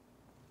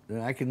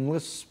 and I can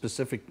list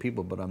specific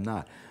people, but I'm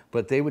not.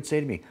 But they would say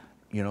to me,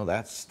 you know,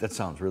 that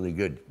sounds really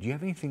good. Do you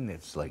have anything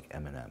that's like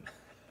Eminem?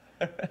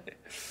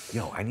 You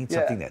know, I need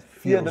something that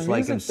feels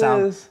like him,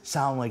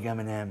 sound like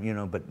Eminem, you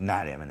know, but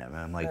not Eminem. And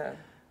I'm like,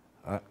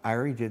 I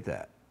already did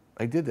that.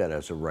 I did that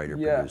as a writer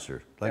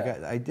producer. Like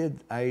I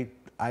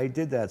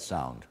did that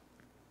sound.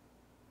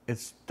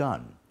 It's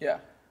done. Yeah.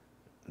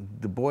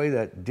 The boy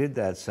that did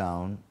that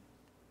sound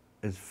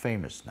is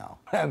famous now.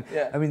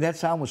 Yeah. I mean, that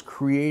sound was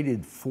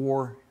created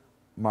for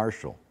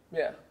Marshall.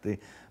 Yeah.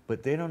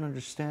 But they don't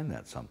understand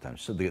that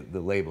sometimes. So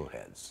the label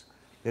heads,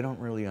 they don't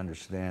really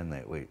understand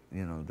that. Wait,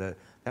 you know,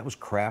 that was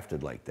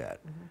crafted like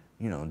that.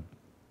 You know,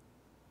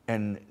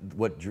 and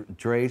what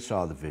Dre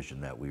saw the vision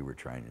that we were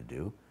trying to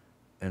do,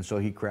 and so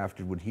he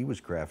crafted what he was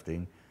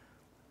crafting,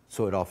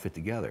 so it all fit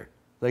together.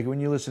 Like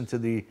when you listen to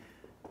the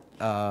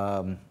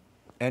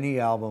any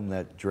album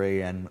that Dre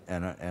and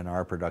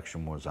our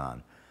production was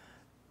on,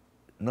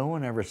 no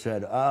one ever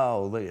said,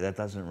 "Oh, that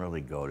doesn't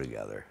really go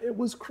together." It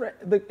was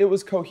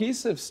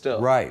cohesive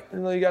still. Right.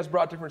 And then you guys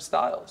brought different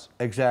styles.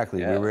 Exactly.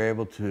 Yeah. We were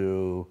able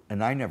to,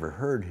 and I never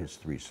heard his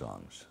 3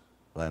 songs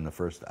on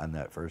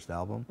that first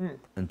album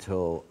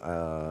until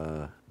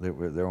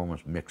they're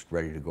almost mixed,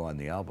 ready to go on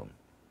the album.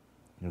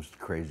 It was the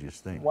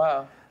craziest thing.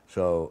 Wow.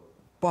 So,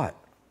 but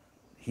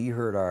he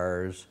heard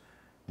ours.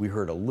 We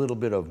heard a little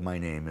bit of My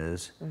Name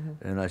Is,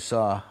 and I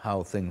saw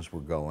how things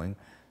were going,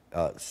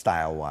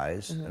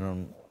 style-wise,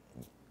 and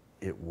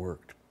it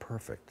worked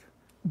perfect.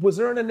 Was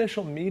there an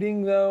initial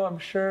meeting, though? I'm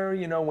sure,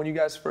 you know, when you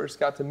guys first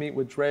got to meet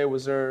with Dre,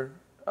 was there?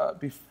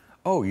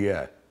 Oh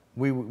yeah,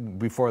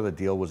 before the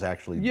deal was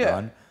actually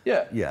done.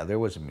 Yeah, there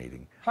was a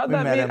meeting. How'd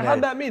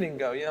that meeting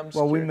go? Yeah, I'm just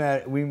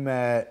curious. we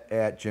met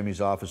at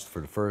Jimmy's office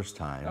for the first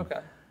time. Okay.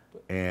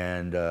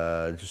 And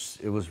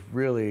just it was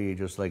really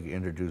just like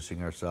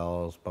introducing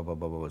ourselves, blah blah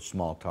blah blah,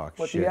 small talk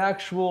But shit. the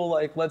actual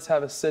like, let's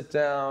have a sit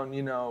down,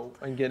 you know,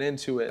 and get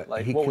into it.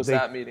 Like, what was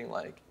that meeting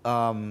like?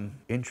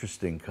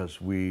 Interesting,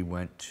 because we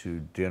went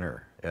to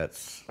dinner at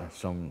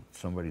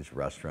somebody's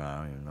restaurant. I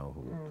don't even know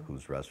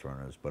whose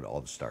restaurant it is, but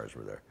all the stars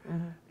were there,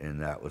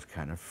 and that was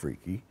kind of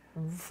freaky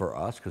for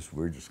us because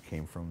we just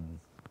came from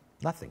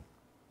nothing.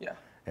 Yeah.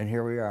 And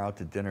here we are out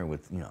to dinner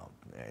with, you know,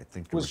 I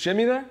think Was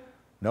Jimmy there?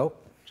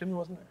 Nope. Jimmy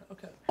wasn't there.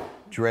 Okay.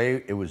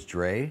 Dre, it was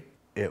Dre.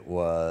 It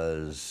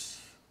was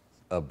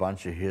a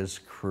bunch of his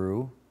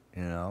crew,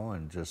 you know,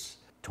 and just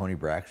Tony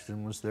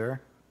Braxton was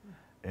there,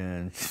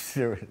 and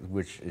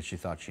which she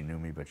thought she knew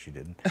me, but she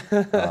didn't.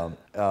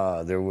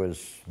 There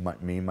was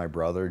me, my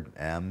brother,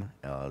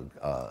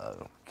 a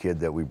kid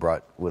that we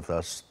brought with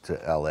us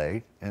to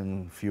L.A.,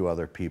 and a few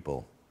other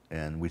people,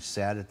 and we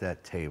sat at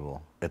that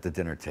table, at the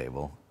dinner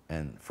table,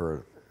 and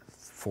for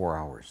 4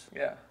 hours.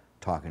 Yeah.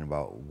 Talking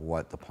about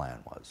what the plan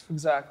was.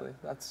 Exactly.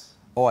 That's.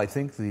 Oh, I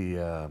think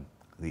the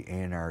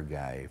A&R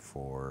guy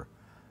for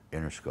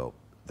Interscope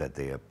that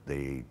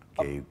they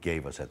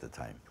gave us at the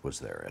time was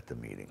there at the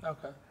meeting.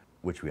 Okay.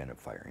 Which we ended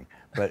up firing.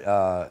 But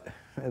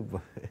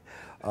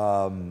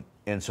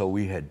and so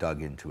we had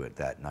dug into it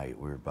that night.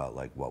 We were about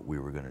like what we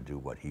were going to do,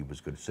 what he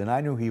was going to do. And I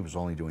knew he was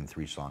only doing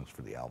 3 songs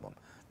for the album.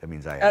 That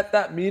means At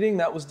that meeting,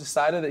 that was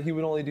decided that he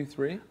would only do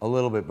 3? A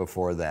little bit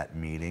before that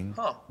meeting,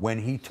 when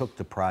he took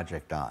the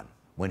project on,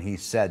 when he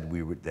said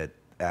that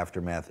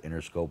Aftermath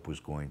Interscope was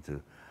going to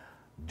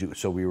do,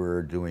 so we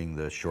were doing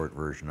the short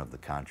version of the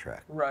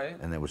contract. Right.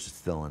 And there was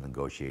still in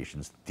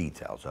negotiations,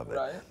 details of it.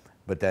 Right.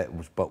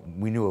 But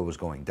we knew it was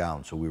going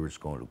down, so we're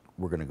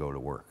going to go to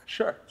work.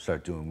 Sure.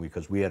 Start doing,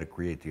 because we had to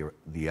create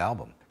the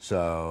album.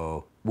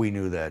 So we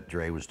knew that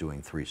Dre was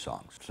doing 3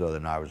 songs. So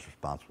then I was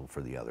responsible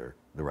for the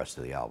rest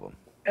of the album.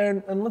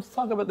 And let's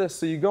talk about this.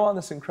 So you go on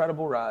this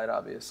incredible ride,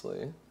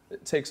 obviously.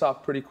 It takes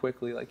off pretty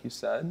quickly, like you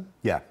said.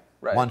 Yeah.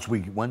 Right. Once we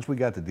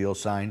got the deal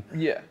signed.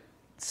 Yeah.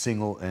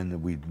 Single,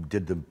 and we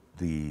did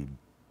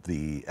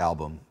the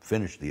album,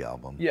 finished the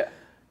album. Yeah.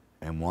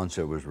 And once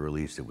it was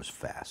released, it was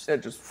fast.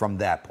 It just, from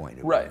that point,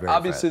 it right. was very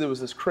Obviously, fast. there was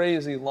this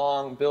crazy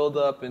long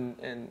build-up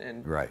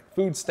and right.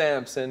 food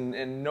stamps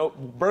and no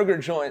burger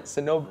joints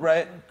and no,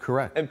 right?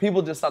 Correct. And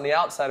people just on the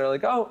outside are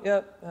like, oh, yeah,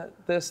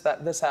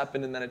 this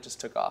happened, and then it just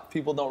took off.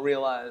 People don't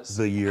realize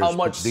how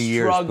much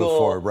struggle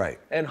before, right.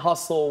 and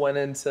hustle went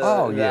into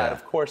that. Yeah.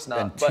 Of course not.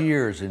 And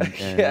tears, and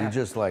yeah. you're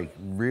just like,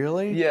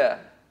 really? Yeah.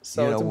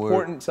 So you it's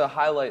important to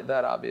highlight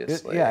that,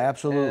 obviously. Yeah,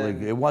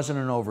 absolutely. It wasn't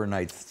an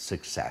overnight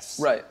success.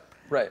 Right.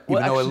 Right.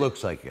 Even though it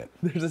looks like it.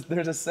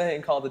 There's a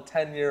saying called a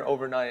 10-year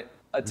overnight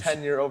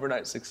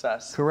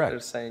success. Correct.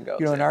 There's a saying goes.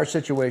 You know, in our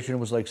situation, it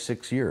was like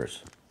 6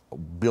 years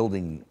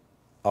building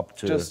up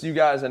to. Just you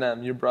guys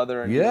and your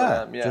brother and you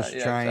and them. Yeah, just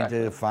trying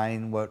to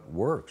find what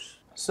works.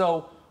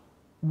 So,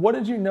 what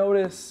did you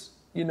notice,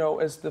 you know,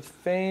 as the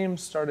fame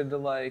started to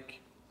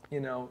like, you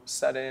know,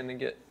 set in and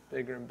get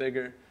bigger and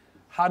bigger?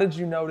 How did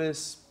you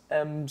notice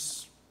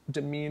M's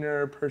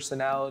demeanor,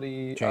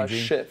 personality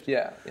shift?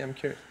 Yeah, I'm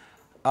curious.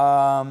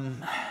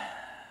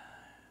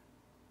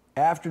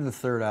 After the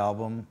third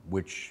album,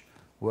 which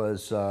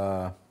was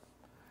the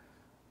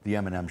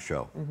Eminem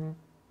show. Mm-hmm.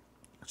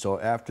 So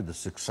after the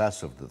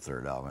success of the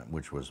third album,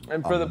 which was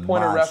and for the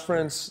point of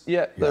reference,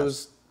 there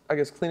was, I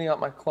guess, Cleaning Out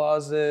My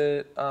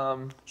Closet.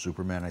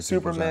 Superman, I think.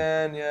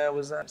 Superman,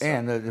 was that? So.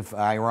 And the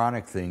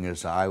ironic thing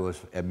is,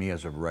 me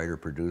as a writer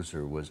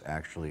producer was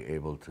actually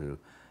able to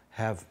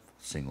have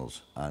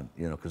singles on,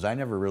 you know, because I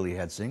never really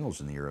had singles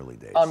in the early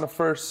days. On the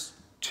first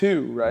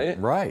 2, right?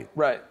 Right.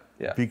 Right.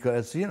 Yeah.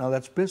 Because, you know,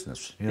 that's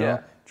business. You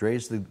know,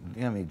 Dre's the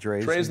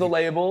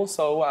label,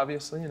 so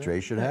obviously, you know. Dre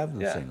should have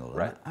the single.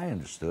 Right. I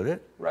understood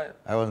it. Right.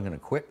 I wasn't going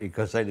to quit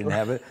because I didn't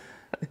have it,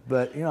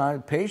 but you know, I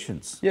had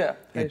patience. Yeah.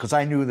 Because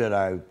I knew that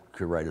I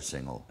could write a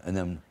single,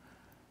 and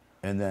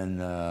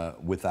then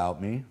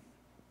Without Me,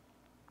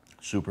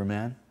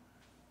 Superman,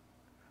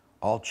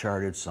 all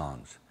charted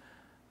songs.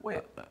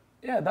 Wait.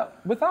 That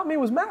Without Me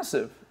was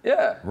massive.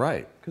 Yeah.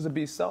 Right. Because it'd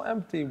be so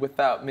empty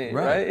without me,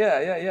 right?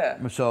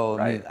 Yeah. So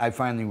I mean, I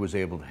finally was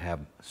able to have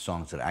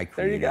songs that I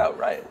created. There you go,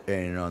 right.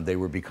 And you know, they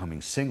were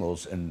becoming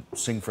singles, and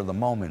Sing for the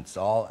Moments.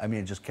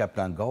 It just kept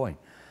on going.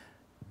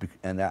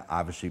 And that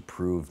obviously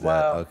proved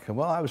that, okay,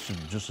 well, I was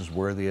just as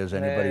worthy as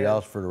anybody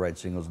else for the right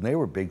singles. And they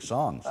were big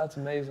songs. That's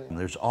amazing. And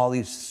there's all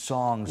these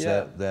songs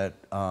that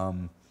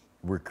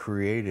were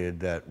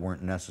created that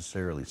weren't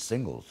necessarily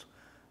singles,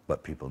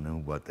 but people knew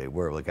what they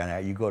were. Like,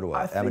 you go to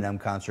an Eminem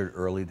concert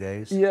early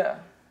days. Yeah.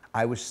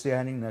 I was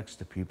standing next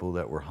to people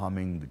that were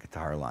humming the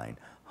guitar line,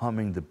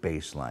 humming the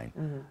bass line,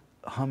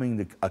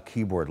 humming a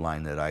keyboard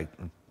line that I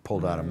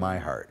pulled out of my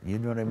heart. You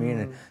know what I mean?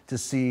 And to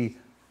see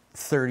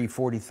 30,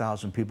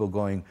 40,000 people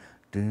going,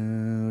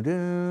 do,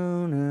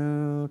 do,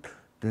 do,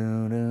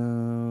 do,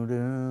 do, do,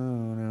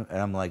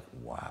 and I'm like,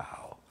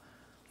 wow,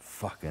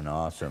 fucking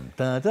awesome.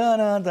 Da, da,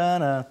 da, da,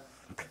 da,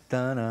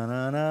 da, da,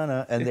 da,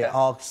 da, and they're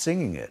all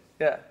singing it.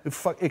 Yeah.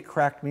 It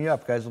cracked me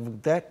up, guys.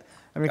 That's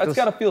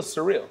got to feel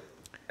surreal.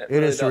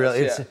 It is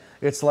really surreal. does,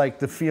 It's like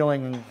the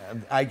feeling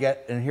I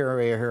get, and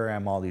here I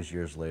am all these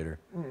years later.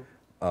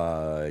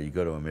 You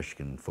go to a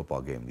Michigan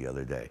football game the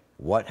other day.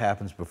 What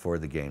happens before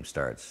the game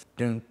starts?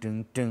 Dun,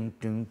 dun, dun,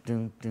 dun,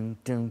 dun, dun,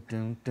 dun,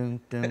 dun, dun,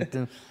 dun,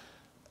 dun.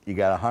 You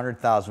got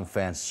 100,000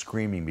 fans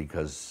screaming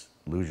because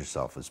Lose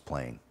Yourself is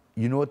playing.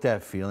 You know what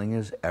that feeling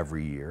is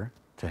every year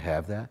to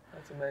have that?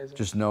 That's amazing.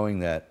 Just knowing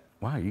that,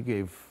 wow, you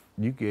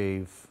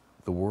gave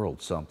the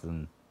world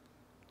something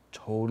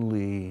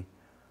totally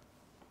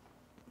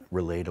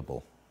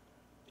relatable.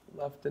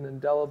 Left an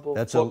indelible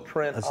That's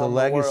footprint a on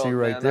legacy the world,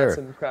 right man. there. That's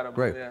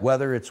incredible. Right. Yeah.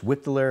 Whether it's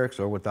with the lyrics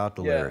or without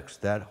the Yeah. lyrics,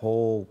 that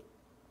whole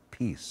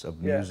piece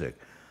of Yeah. music,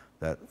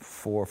 that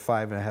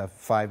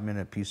 5.5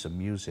 minute piece of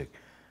music,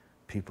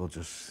 people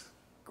just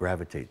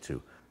gravitate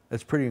to.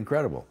 That's pretty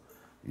incredible.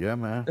 Yeah,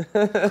 man.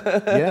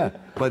 Yeah,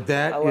 but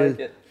that I like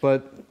it.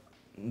 But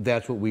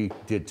that's what we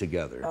did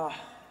together.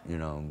 You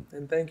know.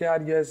 And thank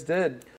God you guys did.